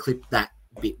conveniently clipped that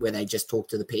bit where they just talk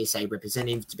to the PSA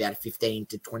representative. It's about a 15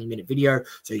 to 20-minute video,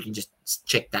 so you can just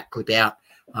check that clip out,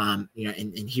 you know,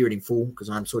 and hear it in full, because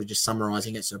I'm sort of just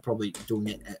summarizing it, so probably doing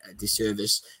it a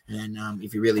disservice. And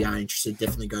if you really are interested,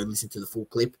 definitely go listen to the full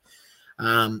clip.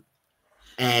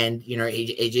 And, you know,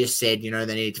 he just said, you know,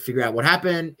 they needed to figure out what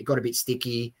happened. It got a bit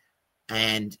sticky,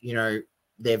 and, you know,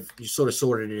 they've sort of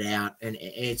sorted it out, and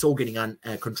it's all getting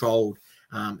controlled.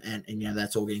 And you know,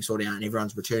 that's all getting sorted out, and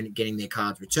everyone's getting their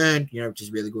cards returned, you know, which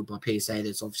is really good by PSA.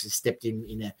 That's obviously stepped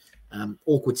in a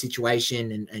awkward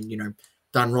situation, and you know,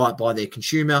 done right by their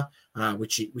consumer,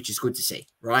 which is good to see,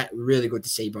 right? Really good to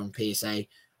see from PSA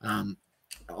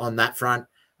on that front.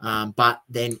 But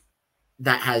then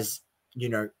that has, you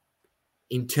know,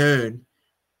 in turn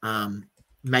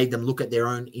made them look at their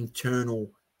own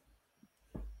internal,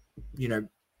 you know,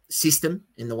 system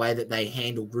in the way that they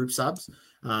handle group subs.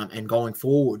 And going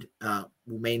forward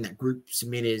will mean that group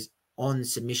submitters on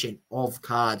submission of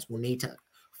cards will need to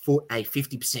foot a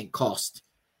 50% cost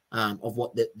of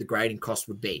what the grading cost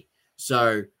would be.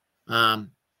 So, and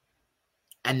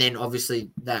then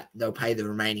obviously that they'll pay the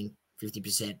remaining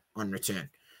 50% on return.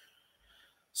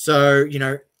 So, you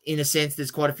know, in a sense,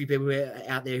 there's quite a few people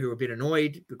out there who are a bit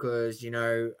annoyed because, you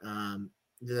know,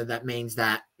 that means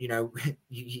that, you know,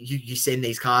 you send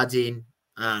these cards in,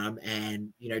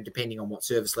 and, you know, depending on what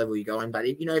service level you're going,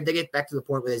 but, you know, if they get back to the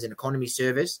point where there's an economy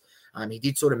service, he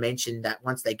did sort of mention that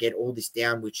once they get all this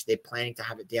down, which they're planning to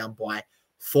have it down by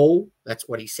fall, that's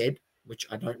what he said, which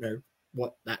I don't know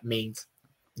what that means,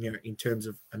 you know, in terms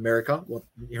of America,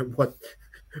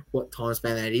 what time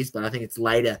span that is, but I think it's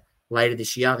later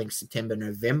this year. I think September,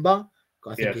 November,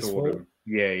 I think it's fall.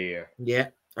 Yeah,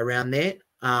 around there.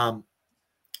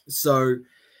 So,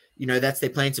 you know, that's their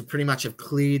plan to pretty much have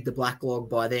cleared the backlog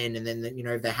by then. And then, you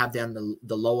know, if they have down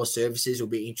the lower services, it'll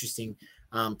be interesting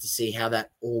to see how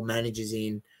that all manages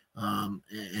in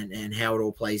and how it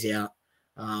all plays out.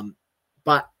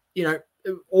 But, you know,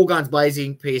 all guns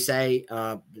blazing,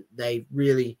 PSA, they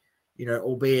really, you know,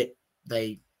 albeit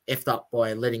they effed up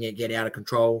by letting it get out of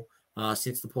control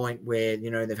since the point where, you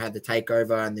know, they've had the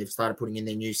takeover and they've started putting in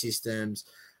their new systems.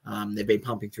 They've been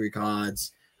pumping through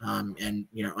cards. And,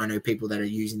 you know, I know people that are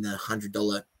using the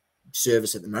 $100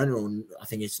 service at the moment, or I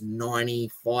think it's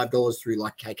 $95 through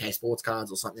like KK Sports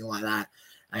Cards or something like that.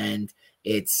 And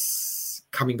it's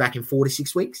coming back in 4 to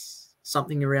 6 weeks,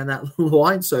 something around that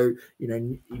line. So, you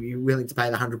know, if you're willing to pay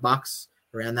the $100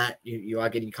 around that, you are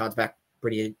getting your cards back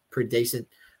pretty decent.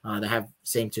 They have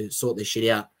seemed to sort this shit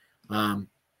out.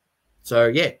 So,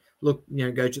 yeah, look,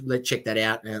 you know, let's check that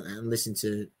out and listen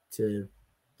to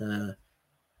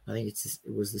I think it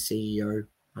was the CEO.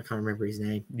 I can't remember his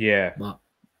name. Yeah. But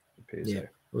yeah, it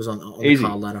was on the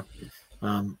Card Ladder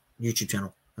YouTube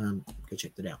channel. Go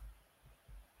check that out.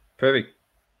 Perfect.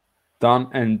 Done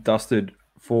and dusted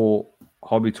for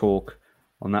Hobby Talk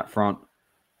on that front.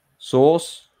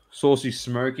 Saucy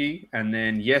Smoky. And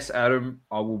then, yes, Adam,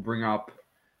 I will bring up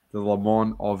the Le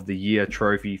Mans of the Year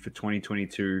trophy for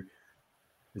 2022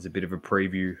 as a bit of a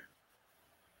preview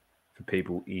for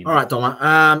people in. All right,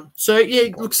 Doma. So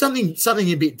yeah, look, something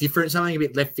a bit different, something a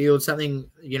bit left field, something,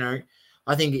 you know,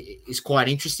 I think is quite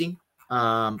interesting,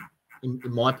 in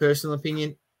my personal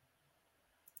opinion.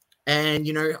 And,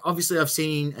 you know, obviously I've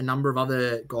seen a number of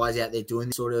other guys out there doing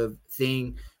this sort of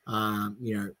thing.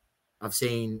 You know, I've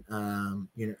seen,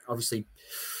 you know, obviously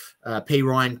P.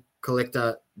 Ryan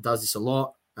Collector does this a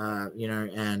lot, you know,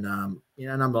 and, you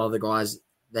know, a number of other guys,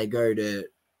 they go to,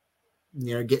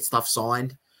 you know, get stuff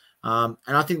signed. And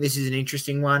I think this is an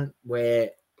interesting one where,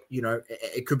 you know,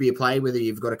 it could be a play whether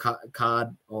you've got a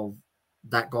card of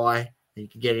that guy and you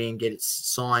can get it in, get it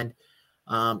signed.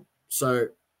 So,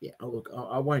 yeah, look,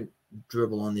 I won't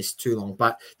dribble on this too long,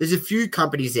 but there's a few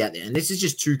companies out there, and this is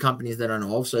just 2 companies that I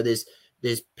know of. So there's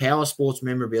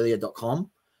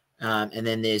powersportsmemorabilia.com, and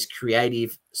then there's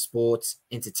Creative Sports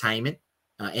Entertainment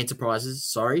Enterprises.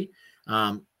 Sorry.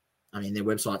 I mean, their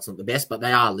website's not the best, but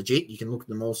they are legit. You can look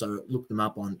them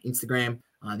up on Instagram.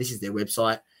 This is their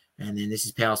website. And then this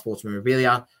is Power Sports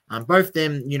Memorabilia. Both of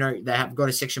them, you know, they have got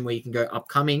a section where you can go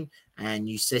upcoming and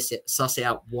you suss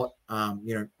out what,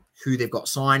 you know, who they've got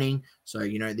signing. So,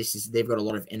 you know, they've got a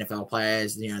lot of NFL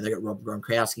players. You know, they got Rob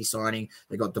Gronkowski signing.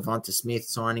 They got Devonta Smith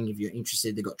signing. If you're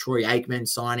interested, they got Troy Aikman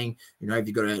signing. You know, if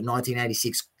you've got a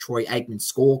 1986 Troy Aikman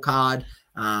scorecard,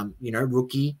 you know,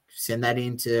 rookie, send that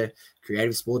into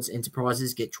Creative Sports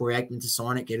Enterprises, get Troy Aikman to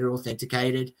sign it, get it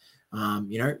authenticated.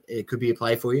 You know, it could be a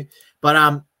play for you.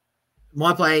 But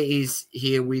my play is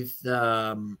here with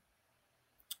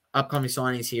upcoming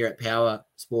signings here at Power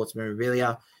Sports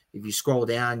Memorabilia. If you scroll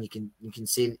down, you can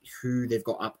see who they've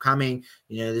got upcoming.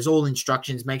 There's all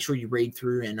instructions. Make sure you read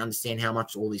through and understand how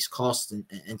much all this costs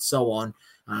and so on.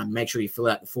 Make sure you fill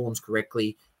out the forms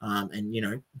correctly.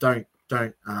 And don't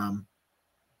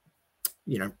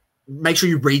make sure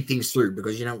you read things through,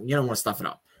 because you don't want to stuff it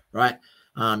up, right?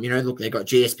 Look, they got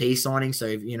GSP signing. So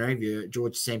if you're a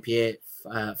George St. Pierre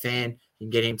fan, you can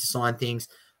get him to sign things.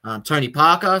 Tony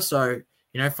Parker. So,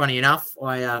 funny enough,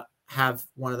 I have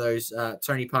one of those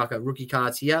Tony Parker rookie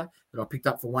cards here that I picked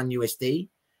up for $1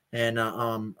 and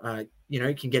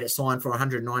you can get it signed for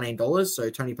 $119. So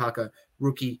Tony Parker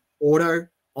rookie auto,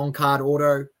 on-card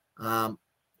auto on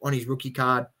his rookie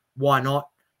card. Why not?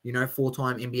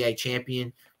 4-time NBA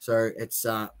champion. So it's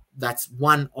that's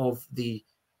one of the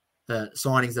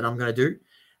signings that I'm going to do.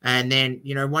 And then,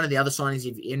 one of the other signings,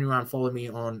 if anyone followed me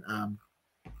on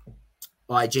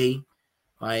IG,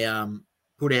 I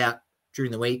put out during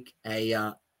the week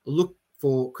a look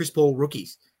for Chris Paul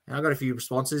rookies. And I got a few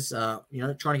responses,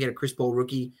 trying to get a Chris Paul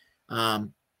rookie.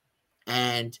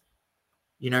 And,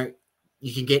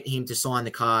 you can get him to sign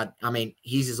the card. I mean,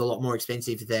 his is a lot more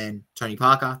expensive than Tony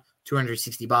Parker,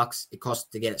 $260 it costs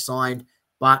to get it signed.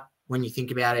 But when you think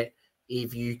about it,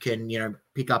 if you can,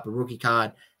 pick up a rookie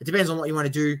card, it depends on what you want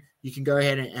to do. You can go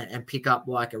ahead and pick up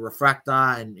like a refractor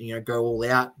and, go all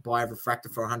out, buy a refractor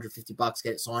for $150,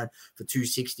 get it signed for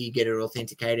 $260, get it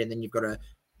authenticated. And then you've got a,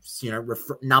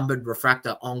 numbered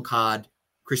refractor on card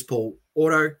Chris Paul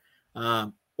auto,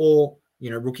 or,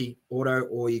 rookie auto,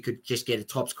 or you could just get a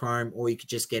Topps Chrome, or you could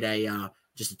just get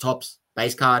just a Topps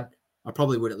base card. I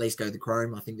probably would at least go the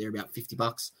Chrome. I think they're about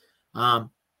 $50.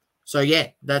 So yeah,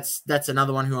 that's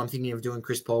another one who I'm thinking of doing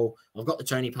Chris Paul. I've got the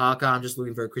Tony Parker. I'm just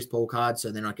looking for a Chris Paul card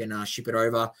so then I can ship it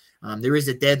over. There is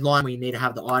a deadline where you need to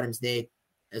have the items there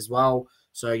as well.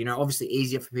 So, obviously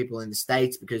easier for people in the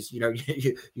States because, you're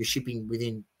shipping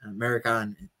within America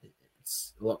and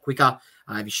it's a lot quicker.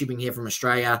 If you're shipping here from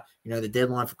Australia, the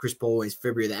deadline for Chris Paul is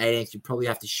February the 18th. You probably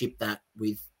have to ship that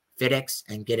with FedEx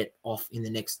and get it off in the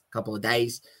next couple of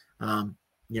days. I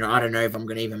don't know if I'm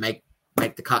going to even make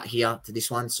the cut here to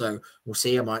this one, so we'll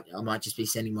see. I might just be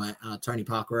sending my Tony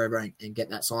Parker over and get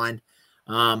that signed.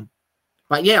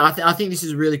 But yeah, I think this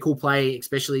is a really cool play,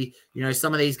 especially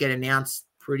some of these get announced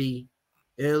pretty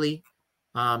early.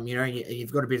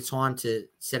 You've got a bit of time to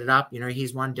set it up.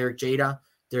 Here's one, Derek Jeter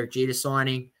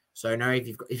signing. So if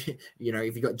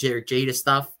you've got Derek Jeter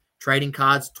stuff, trading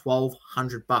cards,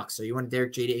 $1,200. So you want a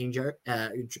Derek Jeter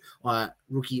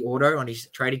rookie auto on his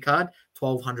trading card,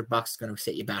 $1,200 is going to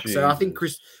set you back. Jesus. So I think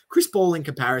Chris Paul in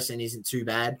comparison isn't too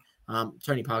bad.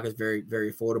 Tony Parker is very,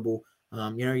 very affordable.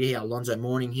 Alonzo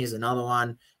Mourning, here's another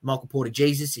one. Michael Porter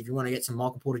Jesus, if you want to get some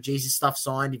Michael Porter Jesus stuff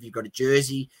signed, if you've got a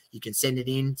jersey, you can send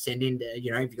in, if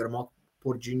you've got a Michael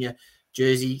Porter Jr.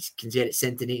 jersey, you can get it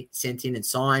sent in and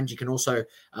signed. You can also,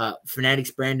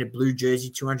 Fanatics branded blue jersey,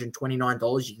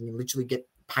 $229. You can literally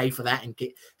pay for that and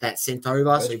get that sent over.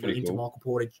 That's so if you're into Michael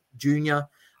Porter Jr.,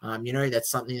 that's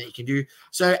something that you can do.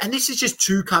 So, and this is just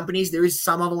two companies. There is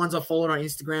some other ones I followed on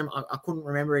Instagram. I couldn't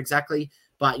remember exactly,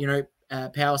 but,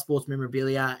 Power Sports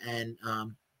Memorabilia and,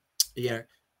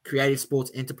 Creative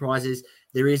Sports Enterprises.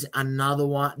 There is another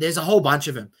one. There's a whole bunch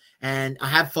of them. And I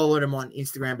have followed them on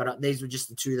Instagram, but these were just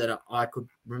the two that I could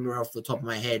remember off the top of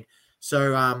my head.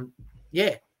 So, I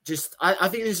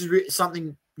think this is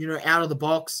something, out of the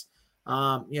box,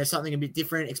 something a bit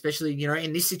different, especially,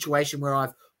 in this situation where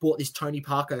I've bought this Tony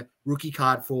Parker rookie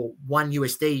card for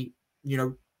 $1,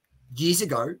 years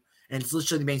ago, and it's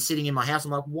literally been sitting in my house.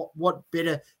 I'm like, what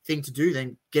better thing to do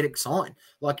than get it signed?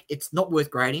 Like, it's not worth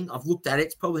grading. I've looked at it.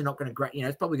 It's probably not going to grade,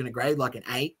 it's probably going to grade like an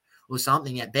 8 or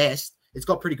something at best. It's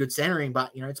got pretty good centering,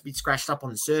 but, it's a bit scratched up on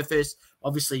the surface.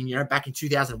 Obviously, back in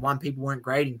 2001, people weren't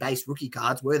grading base rookie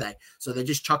cards, were they? So they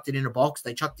just chucked it in a box.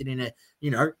 They chucked it in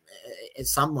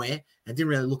somewhere and didn't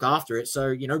really look after it.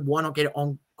 So, why not get it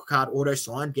on card auto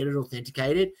signed, get it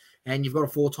authenticated, and you've got a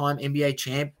 4-time NBA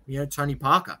champ, Tony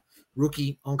Parker,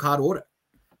 rookie on card auto.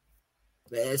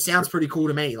 It sounds pretty cool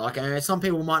to me. Like, some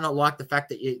people might not like the fact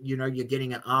that you're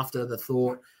getting an after the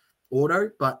thought auto,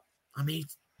 but I mean,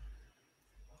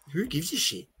 who gives a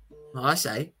shit? I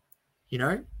say,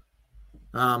 I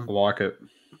like it.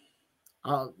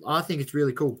 I think it's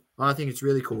really cool.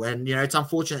 And, it's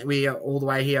unfortunate we are all the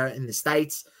way here in the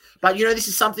States, but, this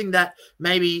is something that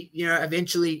maybe,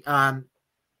 eventually,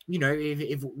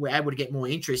 if we're able to get more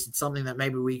interest, it's something that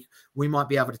maybe we might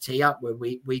be able to tee up where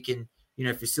we can,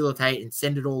 facilitate and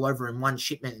send it all over in one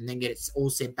shipment and then get it all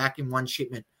sent back in one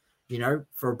shipment,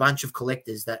 for a bunch of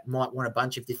collectors that might want a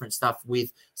bunch of different stuff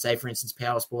with, say, for instance,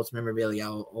 Power Sports Memorabilia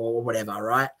or whatever,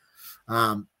 right?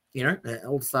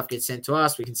 all the stuff gets sent to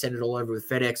us. We can send it all over with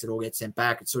FedEx. It all gets sent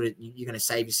back. It's sort of, you're going to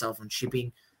save yourself on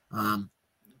shipping.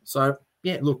 So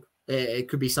yeah, look, it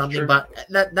could be something, True. but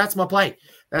that's my play.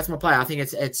 That's my play. I think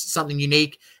it's something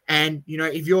unique. And,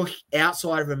 if you're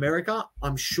outside of America,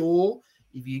 I'm sure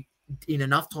if you in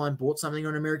enough time bought something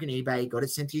on American eBay, got it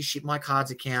sent to your Ship My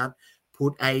Cards account,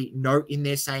 put a note in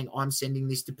there saying, I'm sending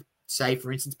this to, say,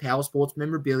 for instance, Power Sports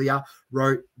Memorabilia,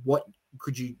 wrote, what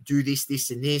could you do this,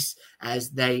 and this,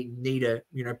 as they need a,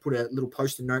 put a little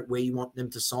post-it note where you want them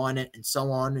to sign it and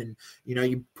so on. And,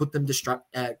 you put them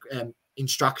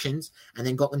instructions and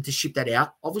then got them to ship that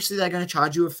out. Obviously, they're going to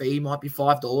charge you a fee, might be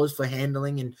 $5 for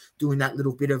handling and doing that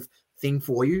little bit of thing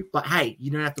for you. But hey, you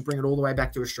don't have to bring it all the way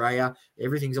back to Australia.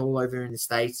 Everything's all over in the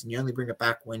States, and you only bring it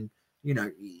back when,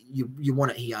 you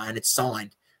want it here and it's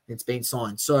signed. It's been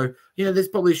signed. So, there's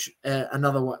probably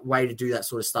another way to do that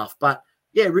sort of stuff. But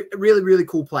yeah, really, really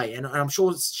cool play. And I'm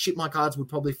sure Ship My Cards would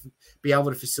probably be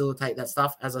able to facilitate that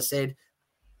stuff, as I said,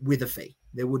 with a fee.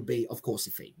 There would be, of course,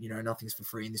 a fee. Nothing's for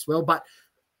free in this world, but,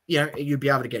 you'd be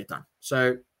able to get it done.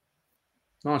 So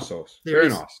nice sauce. There Very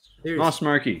is. nice. There Nice is.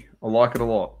 smoky. I like it a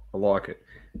lot. I like it.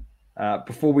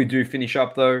 Before we do finish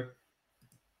up, though,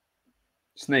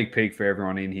 sneak peek for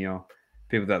everyone in here.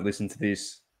 People that listen to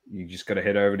this, you just got to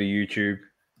head over to YouTube.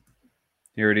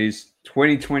 Here it is.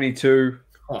 2022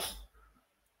 Oh,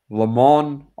 Le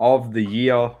Mans of the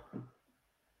Year.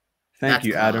 Thank that's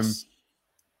you, class. Adam.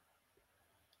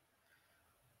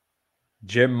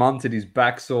 Jem Munted is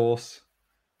back, sauce.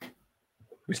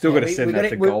 We still got to send that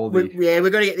to Goldie.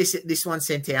 We've got to get this one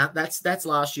sent out. That's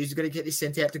last year's. We've got to get this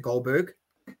sent out to Goldberg.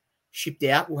 Shipped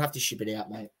out. We'll have to ship it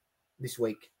out, mate, this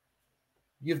week.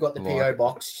 You've got the PO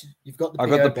box. You've got the I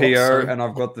PO got the box, PO so and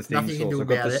I've got the thing. nothing you can do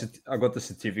I got the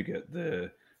certificate,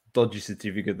 the dodgy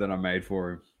certificate that I made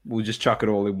for him. We'll just chuck it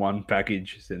all in one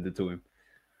package, send it to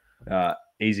him.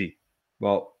 Easy.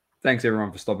 Well, thanks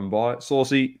everyone for stopping by.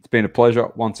 Saucy, it's been a pleasure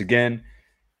once again.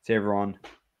 To everyone,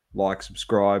 like,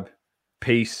 subscribe,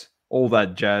 peace, all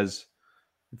that jazz.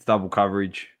 It's double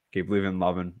coverage. Keep living,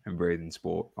 loving, and breathing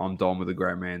sport. I'm Dom with the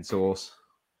Great Man Sauce.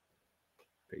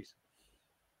 Peace.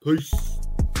 Peace.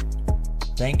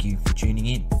 Thank you for tuning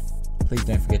in. Please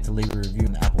don't forget to leave a review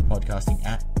in the Apple Podcasting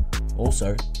app.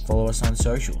 Also, follow us on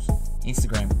socials: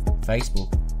 Instagram,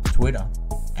 Facebook, Twitter,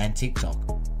 and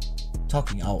TikTok.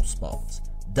 Talking all sports,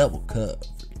 double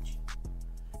coverage.